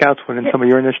breakouts within some of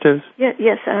your initiatives?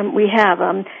 Yes, we have.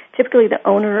 Typically, the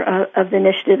owner of the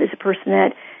initiative is a person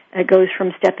that goes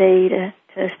from step A to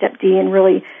step D and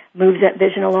really moves that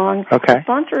vision along. Okay. The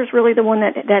sponsor is really the one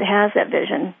that has that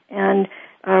vision and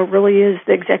really is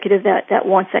the executive that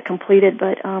wants that completed,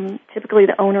 but typically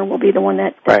the owner will be the one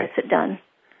that gets it done.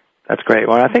 That's great.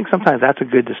 Well, I think sometimes that's a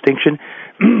good distinction.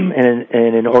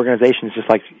 and in organizations, just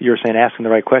like you were saying, asking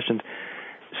the right questions,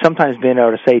 sometimes being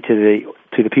able to say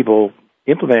to the people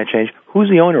implementing change, who's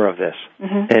the owner of this?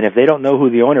 Mm-hmm. And if they don't know who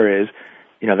the owner is,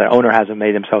 the owner hasn't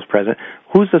made themselves present,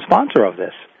 who's the sponsor of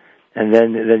this? And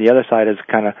then the other side is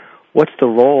kind of, what's the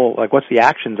role, what's the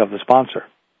actions of the sponsor?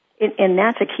 And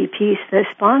that's a key piece. The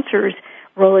sponsor's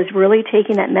role is really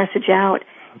taking that message out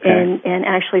and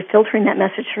actually filtering that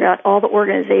message throughout all the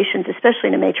organizations, especially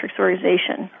in a matrix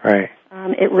organization. Right.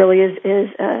 It really is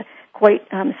quite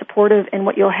supportive. And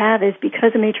what you'll have is,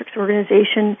 because a matrix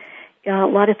organization, a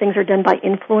lot of things are done by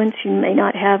influence. You may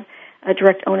not have a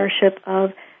direct ownership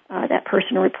of that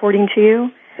person reporting to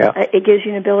you. Yeah. It gives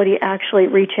you an ability to actually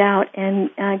reach out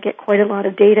and get quite a lot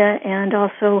of data and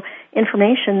also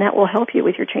information that will help you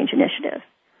with your change initiative.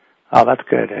 Oh, that's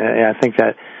good. I think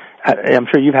that I'm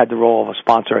sure you've had the role of a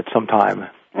sponsor at some time.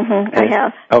 Mm-hmm, I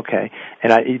have. Okay.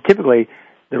 And typically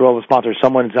the role of a sponsor is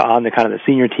someone's on the kind of the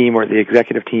senior team or the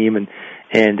executive team,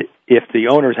 and if the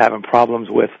owner's having problems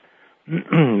with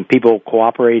people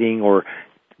cooperating or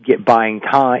buying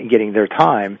time, getting their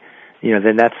time,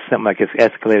 then that's something that gets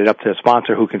escalated up to a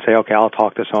sponsor who can say, okay, I'll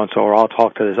talk to so-and-so, or I'll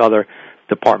talk to this other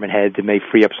department head that may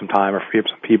free up some time or free up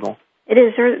some people. It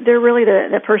is. They're really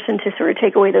the person to sort of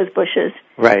take away those bushes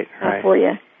right. For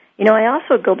you. I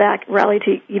also go back, Raleigh,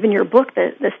 to even your book,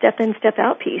 the step-in,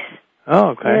 step-out piece.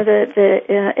 Oh, okay.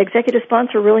 The executive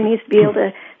sponsor really needs to be able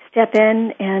to step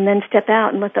in and then step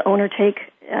out and let the owner take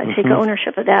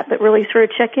ownership of that, but really sort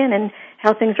of check in and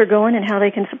how things are going and how they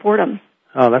can support them.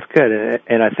 Oh, that's good.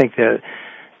 And I think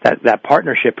that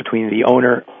partnership between the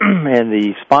owner and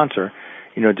the sponsor,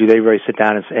 do they really sit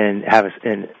down and have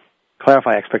and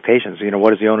clarify expectations?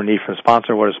 What does the owner need from the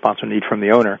sponsor? What does the sponsor need from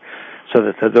the owner? So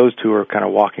that those two are kind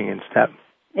of walking in step.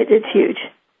 It's huge.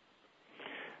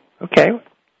 Okay.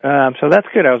 So that's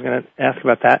good. I was going to ask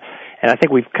about that. And I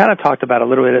think we've kind of talked about a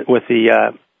little bit with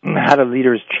the how do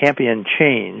leaders champion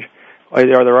change. Are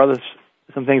there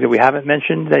some things that we haven't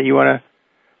mentioned that you want to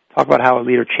talk about, how a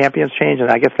leader champions change?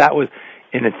 And I guess that was,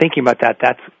 in thinking about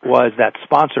that was that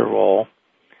sponsor role,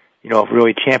 of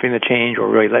really championing the change or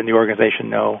really letting the organization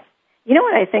know.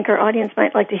 What I think our audience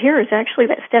might like to hear is actually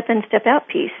that step-in, step-out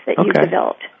piece that you've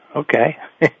developed. Okay.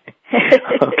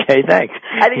 Okay, thanks.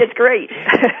 I think it's great.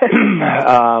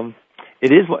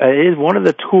 It is one of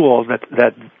the tools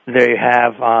that they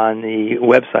have on the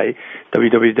website,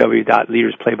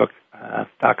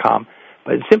 www.leadersplaybook.com.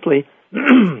 But simply,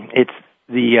 it's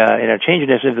in a change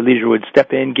initiative, the leader would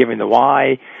step in, giving the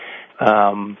why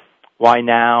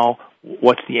now,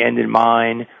 what's the end in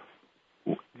mind,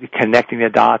 connecting the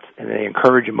dots, and they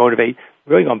encourage and motivate.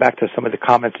 Really going back to some of the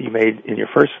comments that you made in your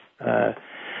first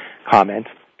comment.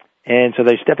 And so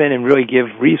they step in and really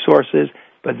give resources,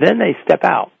 but then they step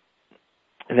out.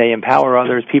 And they empower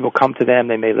others. People come to them.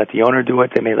 They may let the owner do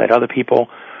it. They may let other people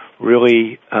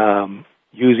really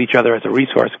use each other as a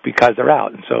resource because they're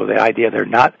out. And so the idea they're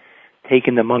not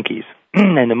taking the monkeys.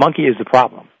 And the monkey is the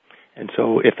problem. And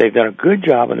so if they've done a good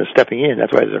job on the stepping in,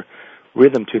 that's why there's a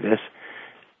rhythm to this,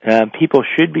 people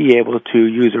should be able to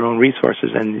use their own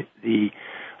resources and the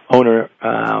owner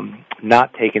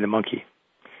not taking the monkey.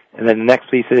 And then the next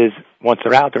piece is, once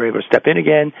they're out, they're able to step in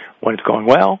again when it's going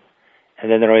well, and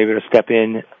then they're able to step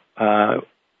in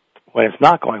when it's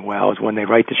not going well, is when they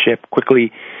right the ship,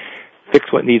 quickly fix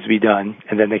what needs to be done,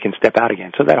 and then they can step out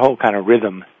again. So that whole kind of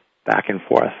rhythm back and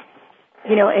forth.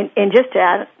 And just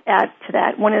to add to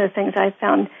that, one of the things I've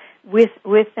found with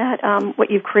that, what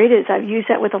you've created is I've used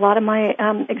that with a lot of my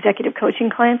executive coaching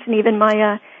clients and even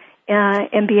my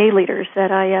MBA leaders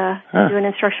that I do an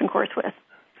instruction course with.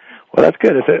 Well, that's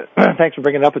good. Thanks for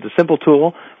bringing it up. It's a simple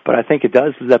tool, but I think it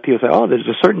does is that people say, oh, there's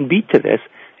a certain beat to this,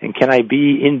 and can I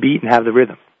be in beat and have the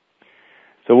rhythm?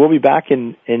 So we'll be back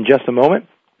in just a moment.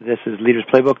 This is Leaders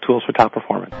Playbook, Tools for Top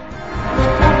Performance.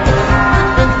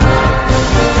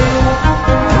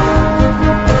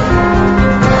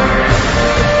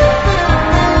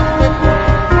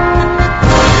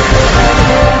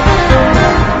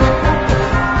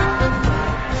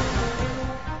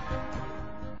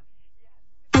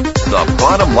 The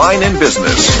bottom line in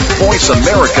business. Voice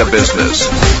America Business.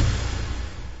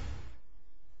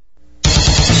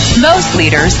 Most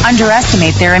leaders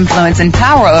underestimate their influence and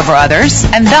power over others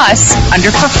and thus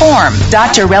underperform.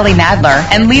 Dr. Relly Nadler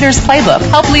and Leaders Playbook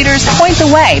help leaders point the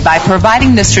way by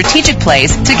providing the strategic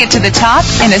plays to get to the top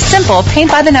in a simple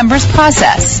paint-by-the-numbers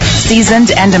process. Seasoned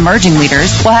and emerging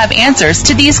leaders will have answers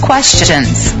to these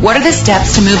questions. What are the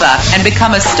steps to move up and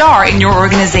become a star in your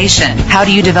organization? How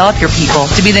do you develop your people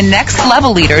to be the next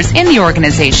level leaders in the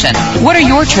organization? What are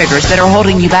your triggers that are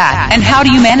holding you back, and how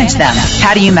do you manage them?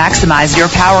 How do you maximize your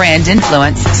power and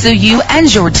influence so you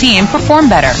and your team perform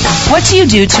better? What do you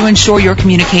do to ensure your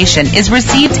communication is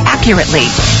received accurately?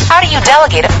 How do you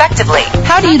delegate effectively?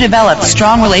 How do you develop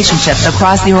strong relationships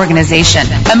across the organization?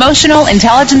 Emotional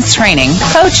intelligence training,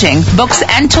 coaching, books,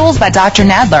 and tools by Dr.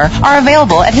 Nadler are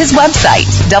available at his website,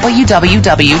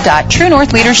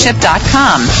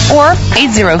 www.truenorthleadership.com or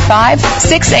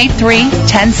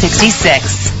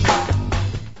 805-683-1066.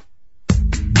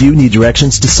 Do you need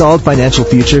directions to solid financial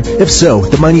future? If so,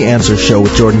 the Money Answer Show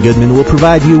with Jordan Goodman will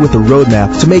provide you with a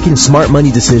roadmap to making smart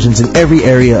money decisions in every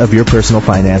area of your personal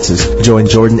finances. Join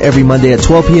Jordan every Monday at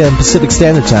 12 p.m. Pacific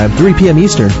Standard Time, 3 p.m.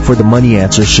 Eastern for the Money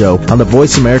Answer Show on the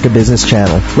Voice America Business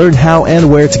Channel. Learn how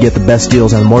and where to get the best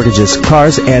deals on mortgages,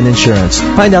 cars, and insurance.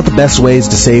 Find out the best ways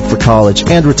to save for college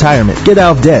and retirement. Get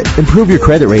out of debt, improve your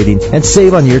credit rating, and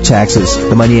save on your taxes.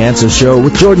 The Money Answer Show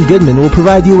with Jordan Goodman will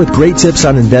provide you with great tips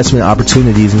on investment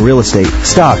opportunities in real estate,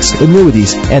 stocks,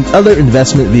 annuities, and other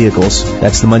investment vehicles.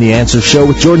 That's the Money Answer Show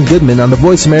with Jordan Goodman on the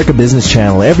Voice America Business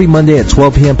Channel every Monday at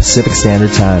 12 p.m. Pacific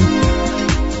Standard Time.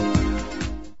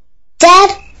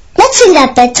 Dad, let's sing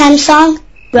that bedtime song.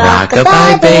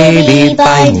 Rock-a-bye baby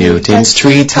by Newton's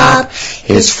treetop.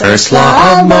 His first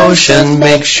law of motion,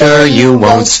 make sure you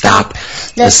won't stop.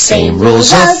 The same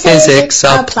rules of physics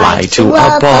apply to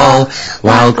a ball,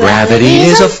 while gravity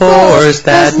is a force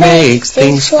that makes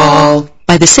things fall.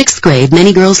 By the 6th grade,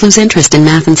 many girls lose interest in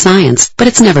math and science, but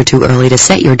it's never too early to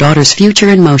set your daughter's future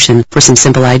in motion. For some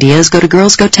simple ideas, go to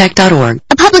girlsgotech.org.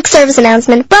 A public service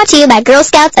announcement brought to you by Girl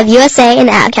Scouts of USA and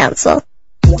Ad Council.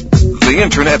 The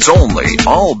Internet's only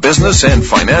all-business and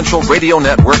financial radio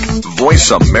network,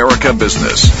 Voice America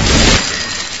Business.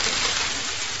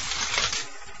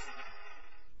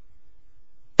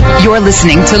 You're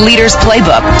listening to Leaders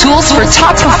Playbook, Tools for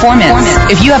Top Performance.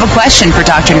 If you have a question for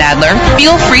Dr. Nadler,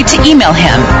 feel free to email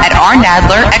him at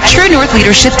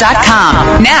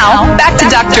rnadler@truenorthleadership.com. Now, back to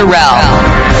Dr. Rell.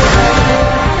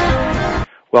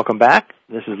 Welcome back.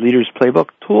 This is Leaders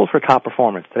Playbook, Tools for Top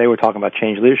Performance. Today we're talking about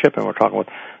change leadership, and we're talking with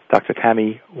Dr.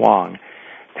 Tammy Wong.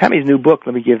 Tammy's new book,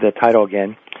 let me give the title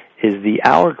again, is The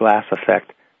Hourglass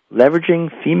Effect,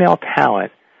 Leveraging Female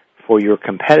Talent for Your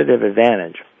Competitive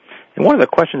Advantage. And one of the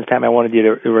questions, Tammy, I wanted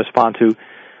you to respond to,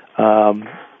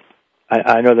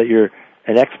 I know that you're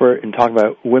an expert in talking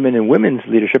about women and women's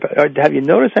leadership. Have you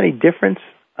noticed any difference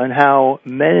on how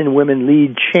men and women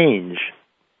lead change?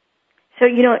 So,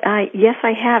 yes,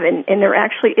 I have, and there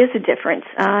actually is a difference.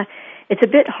 It's a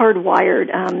bit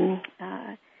hardwired.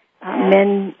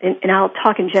 Men, and I'll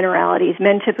talk in generalities,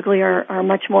 men typically are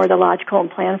much more the logical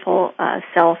and planful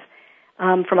self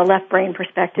from a left brain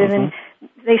perspective, and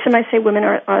they sometimes say women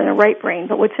are on the right brain.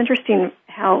 But what's interesting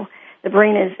how the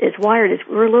brain is wired is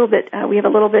we have a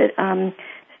little bit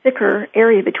thicker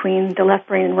area between the left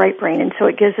brain and right brain, and so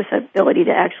it gives us the ability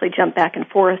to actually jump back and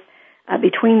forth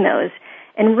between those.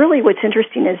 And really what's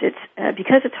interesting is it's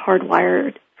because it's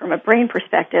hardwired from a brain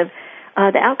perspective,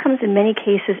 the outcomes in many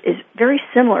cases is very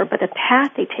similar, but the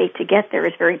path they take to get there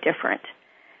is very different.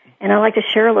 And I'd like to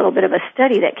share a little bit of a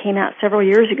study that came out several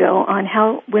years ago on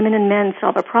how women and men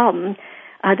solve a problem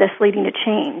that's leading to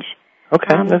change.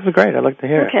 Okay, this is great. I'd like to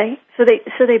hear it. Okay, so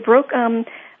they broke.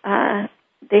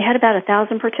 They had about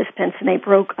 1,000 participants, and they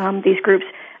broke these groups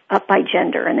up by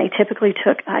gender, and they typically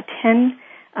took 10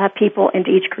 people into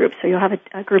each group. So you'll have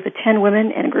a group of 10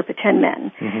 women and a group of 10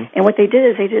 men. And what they did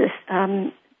is they did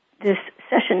this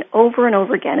session over and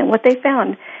over again. And what they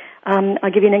found,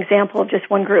 I'll give you an example of just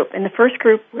one group. In the first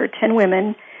group, where 10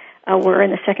 women were,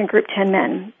 in the second group, 10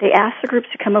 men. They asked the groups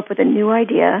to come up with a new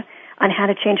idea on how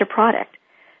to change a product.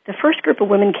 The first group of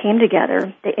women came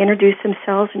together. They introduced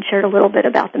themselves and shared a little bit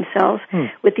about themselves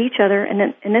with each other,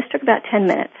 and this took about 10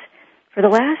 minutes. For the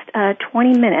last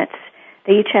 20 minutes,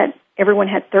 everyone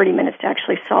had 30 minutes to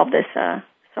actually solve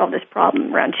this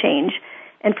problem around change.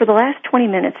 And for the last 20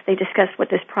 minutes, they discussed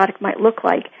what this product might look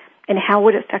like and how it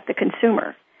would affect the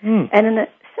consumer. And then the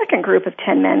second group of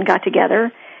 10 men got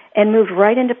together and moved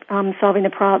right into solving the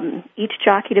problem. Each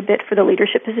jockeyed a bit for the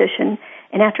leadership position,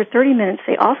 and after 30 minutes,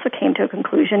 they also came to a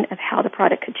conclusion of how the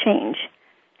product could change.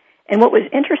 And what was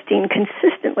interesting,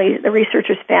 consistently, the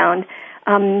researchers found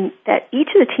that each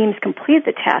of the teams completed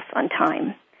the tasks on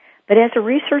time. But as the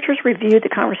researchers reviewed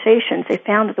the conversations, they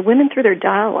found that the women, through their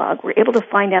dialogue, were able to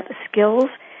find out the skills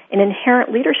and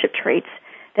inherent leadership traits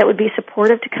that would be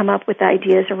supportive to come up with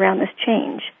ideas around this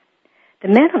change. The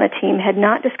men on the team had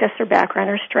not discussed their background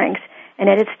or strengths, and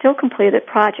had still completed the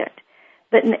project.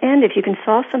 But in the end, if you can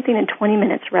solve something in 20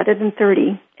 minutes rather than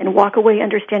 30 and walk away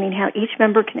understanding how each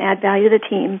member can add value to the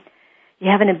team, you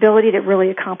have an ability to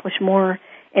really accomplish more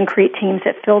and create teams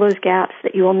that fill those gaps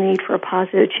that you will need for a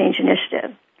positive change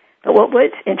initiative. But what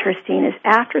was interesting is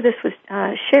after this was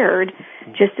shared,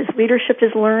 just as leadership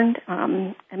is learned,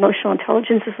 emotional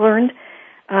intelligence is learned,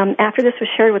 after this was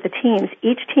shared with the teams,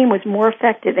 each team was more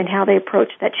effective in how they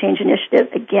approached that change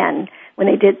initiative again when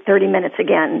they did 30 minutes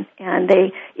again, and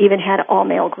they even had an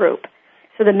all-male group.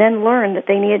 So the men learned that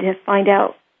they needed to find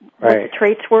out what the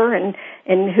traits were and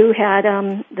who had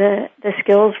the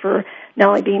skills for not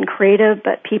only being creative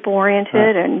but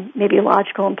people-oriented and maybe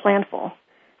logical and planful.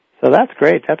 So that's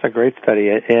great. That's a great study,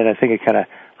 and I think it kind of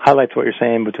highlights what you're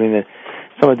saying between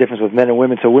some of the difference with men and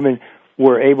women. So women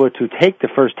were able to take the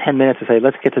first 10 minutes to say,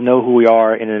 let's get to know who we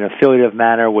are in an affiliative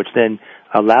manner, which then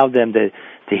allowed them to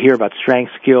hear about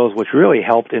strengths, skills, which really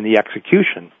helped in the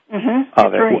execution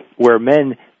of it, right, where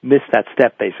men missed that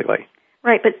step, basically.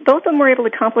 Right, but both of them were able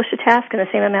to accomplish the task in the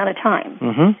same amount of time.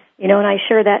 You know, and I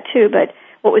share that too. But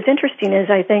what was interesting is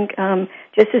I think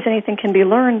just as anything can be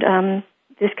learned,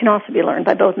 this can also be learned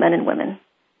by both men and women.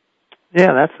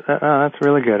 Yeah, that's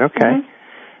really good. Okay.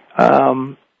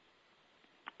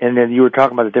 And then you were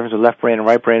talking about the difference of left brain and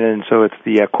right brain, and so it's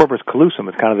the corpus callosum.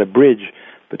 It's kind of the bridge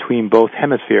between both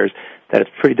hemispheres. That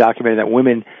it's pretty documented that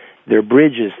women, their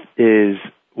bridge is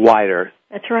wider.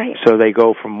 That's right. So they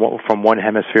go from one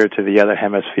hemisphere to the other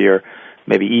hemisphere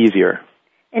maybe easier.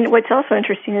 And what's also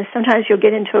interesting is sometimes you'll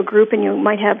get into a group and you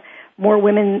might have more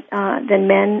women than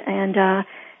men, and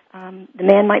the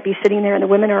man might be sitting there and the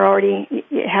women are already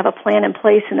have a plan in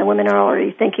place, and the women are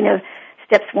already thinking of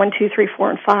steps 1, 2, 3, 4,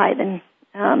 and 5, and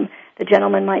the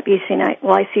gentleman might be saying,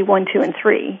 well, I see 1, 2, and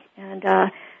 3. And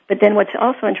but then what's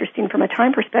also interesting from a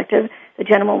time perspective, the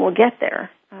gentleman will get there.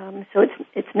 So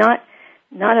it's not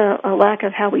a lack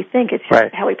of how we think; it's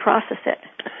just how we process it.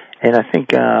 And I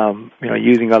think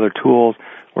using other tools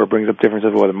where it brings up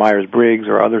differences, whether Myers-Briggs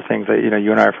or other things that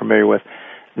you and I are familiar with,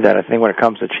 that I think when it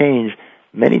comes to change,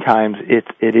 many times it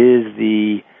is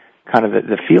the kind of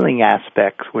the feeling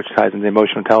aspects which ties into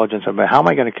emotional intelligence about how am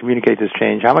I going to communicate this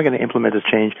change, how am I going to implement this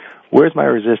change, where's my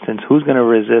resistance, who's going to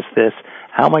resist this,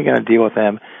 how am I going to deal with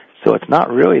them. So it's not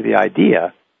really the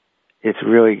idea, it's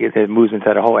really, it moves into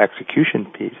that whole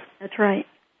execution piece. That's right.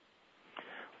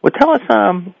 Well, tell us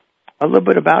a little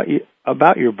bit about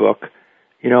your book,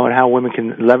 and how women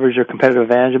can leverage their competitive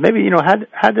advantage, and maybe,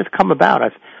 how did this come about?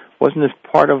 Wasn't this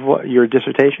part of your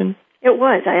dissertation? It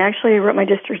was. I actually wrote my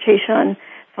dissertation on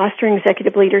fostering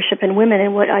executive leadership in women,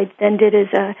 and what I then did is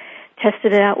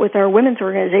tested it out with our women's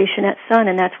organization at Sun,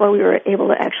 and that's why we were able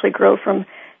to actually grow from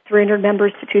 300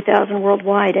 members to 2,000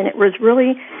 worldwide. And it was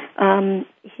really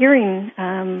hearing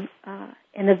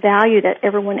and the value that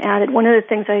everyone added. One of the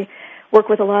things, I work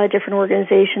with a lot of different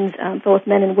organizations, both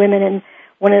men and women, and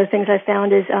one of the things I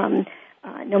found is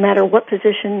no matter what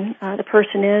position the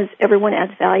person is, everyone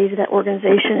adds value to that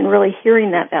organization, and really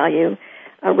hearing that value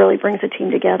really brings a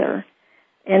team together.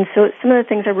 And so some of the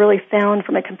things I really found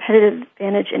from a competitive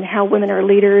advantage in how women are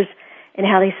leaders and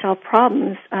how they solve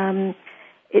problems,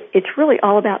 it's really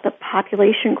all about the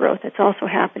population growth that's also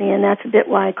happening, and that's a bit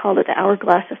why I called it the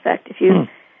hourglass effect. If you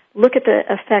look at the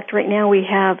effect right now, we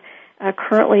have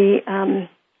currently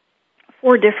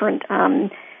 4 different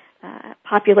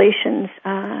populations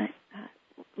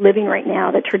living right now.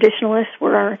 The traditionalists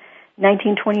were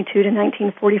 1922 to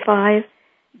 1945,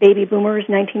 baby boomers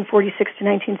 1946 to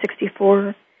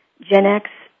 1964, Gen X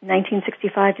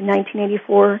 1965 to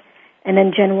 1984, and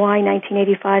then Gen Y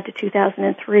 1985 to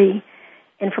 2003.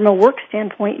 And from a work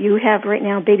standpoint, you have right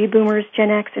now baby boomers, Gen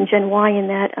X, and Gen Y in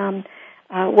that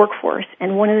workforce.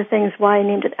 And one of the things why I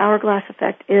named it hourglass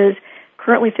effect is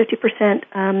currently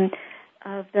 50%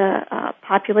 of the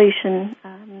population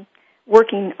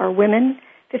working are women.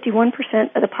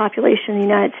 51% of the population in the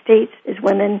United States is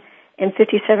women, and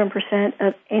 57%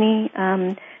 of any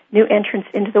new entrants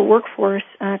into the workforce,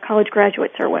 college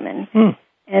graduates, are women.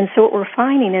 And so what we're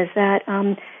finding is that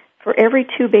for every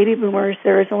 2 baby boomers,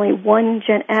 there is only 1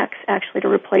 Gen X actually to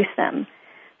replace them.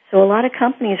 So a lot of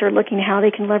companies are looking at how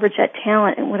they can leverage that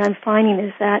talent, and what I'm finding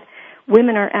is that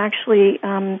women are actually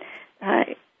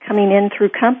coming in through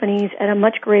companies at a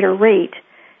much greater rate,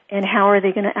 and how are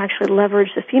they going to actually leverage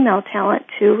the female talent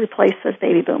to replace those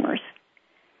baby boomers.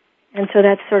 And so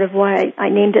that's sort of why I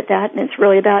named it that, and it's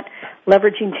really about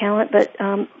leveraging talent, but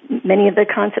many of the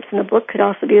concepts in the book could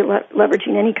also be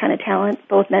leveraging any kind of talent,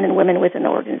 both men and women within the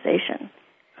organization.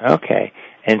 Okay.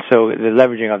 And so the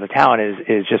leveraging of the talent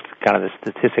is just kind of the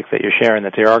statistics that you're sharing,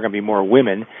 that there are going to be more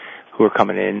women who are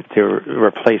coming in to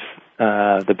replace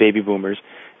the baby boomers.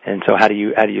 And so how do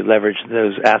you leverage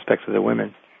those aspects of the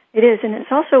women? It is, and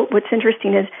it's also, what's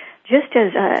interesting is, just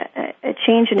as a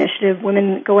change initiative,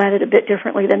 women go at it a bit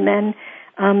differently than men.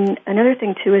 Another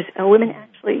thing, too, is women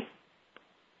actually...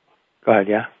 Go ahead,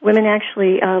 yeah. Women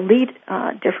actually lead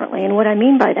differently, and what I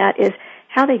mean by that is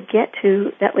how they get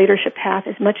to that leadership path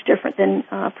is much different than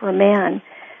for a man.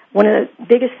 One of the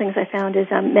biggest things I found is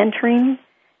mentoring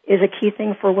is a key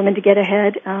thing for women to get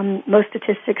ahead. Most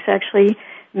statistics, actually,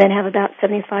 men have about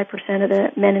 75% of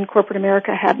the men in corporate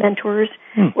America have mentors,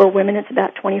 where women it's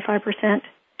about 25%.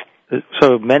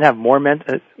 So men have more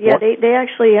mentors? Yeah, they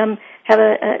actually have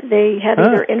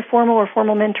either informal or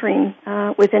formal mentoring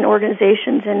within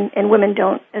organizations, and women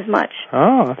don't as much.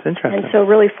 Oh, that's interesting. And so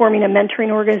really forming a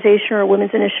mentoring organization or a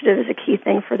women's initiative is a key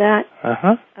thing for that.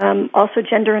 Also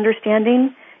gender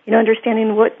understanding,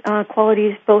 understanding what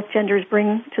qualities both genders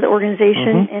bring to the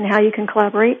organization and how you can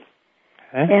collaborate.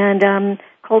 Okay. And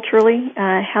culturally,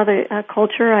 how the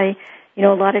culture, a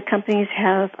lot of companies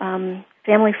have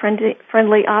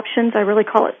family-friendly options. I really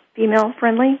call it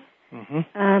female-friendly.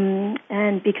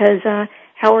 And because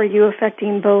how are you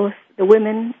affecting both the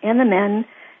women and the men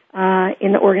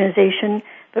in the organization,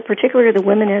 but particularly the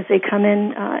women as they come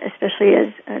in, especially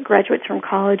as graduates from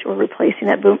college or replacing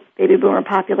that baby boomer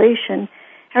population,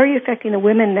 how are you affecting the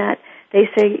women that they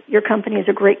say your company is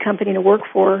a great company to work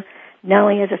for, not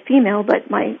only as a female, but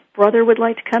my brother would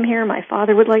like to come here, my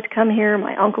father would like to come here,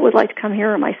 my uncle would like to come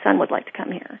here, or my son would like to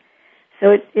come here.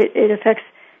 So it affects,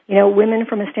 women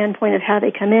from a standpoint of how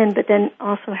they come in, but then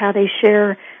also how they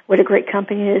share what a great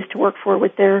company is to work for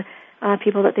with their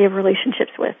people that they have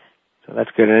relationships with. So that's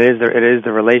good. It is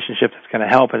the relationship that's going to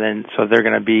help, and then so they're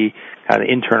going to be kind of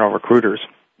internal recruiters.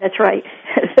 That's right.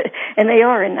 And they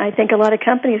are, and I think a lot of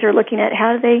companies are looking at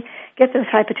how do they get those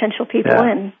high potential people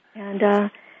in, and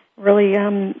really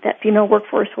that female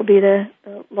workforce will be the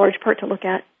large part to look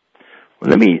at. Well,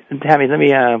 Tammy, let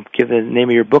me give the name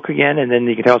of your book again, and then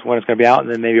you can tell us when it's going to be out, and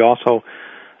then maybe also,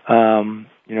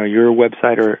 your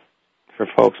website or for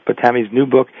folks. But Tammy's new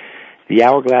book, The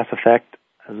Hourglass Effect,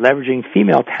 Leveraging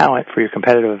Female Talent for Your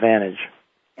Competitive Advantage.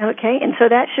 Okay, and so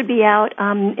that should be out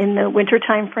in the winter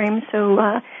time frame, so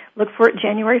look for it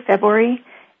January, February.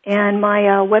 And my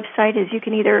website is, you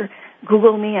can either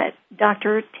Google me at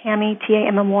Dr. Tammy,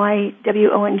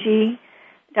 Tammywong,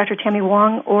 Dr. Tammy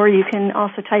Wong, or you can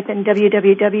also type in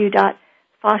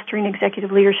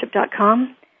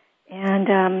www.fosteringexecutiveleadership.com,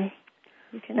 and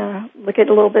you can look at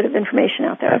a little bit of information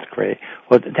out there. That's great.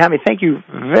 Well, Tammy, thank you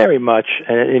very much.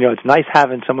 It's nice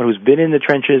having someone who's been in the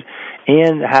trenches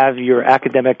and have your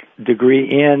academic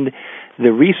degree and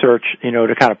the research,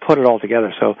 to kind of put it all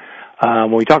together. So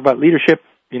when we talk about leadership,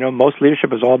 most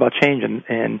leadership is all about change,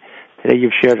 and today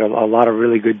you've shared a lot of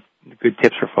really good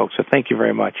tips for folks. So thank you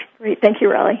very much. Great. Thank you,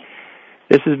 Raleigh.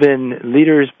 This has been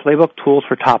Leaders Playbook, Tools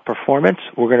for Top Performance.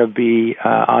 We're going to be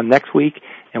on next week,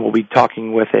 and we'll be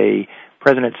talking with a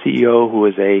president CEO who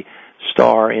is a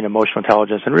star in emotional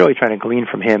intelligence and really trying to glean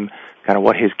from him kind of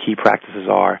what his key practices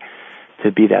are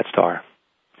to be that star.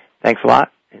 Thanks a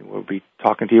lot, and we'll be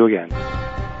talking to you again.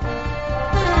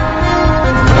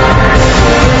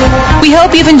 We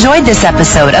hope you've enjoyed this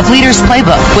episode of Leaders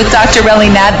Playbook with Dr. Relly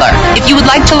Nadler. If you would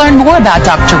like to learn more about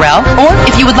Dr. Rell, or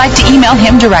if you would like to email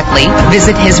him directly,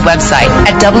 visit his website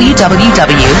at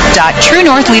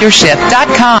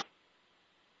www.truenorthleadership.com.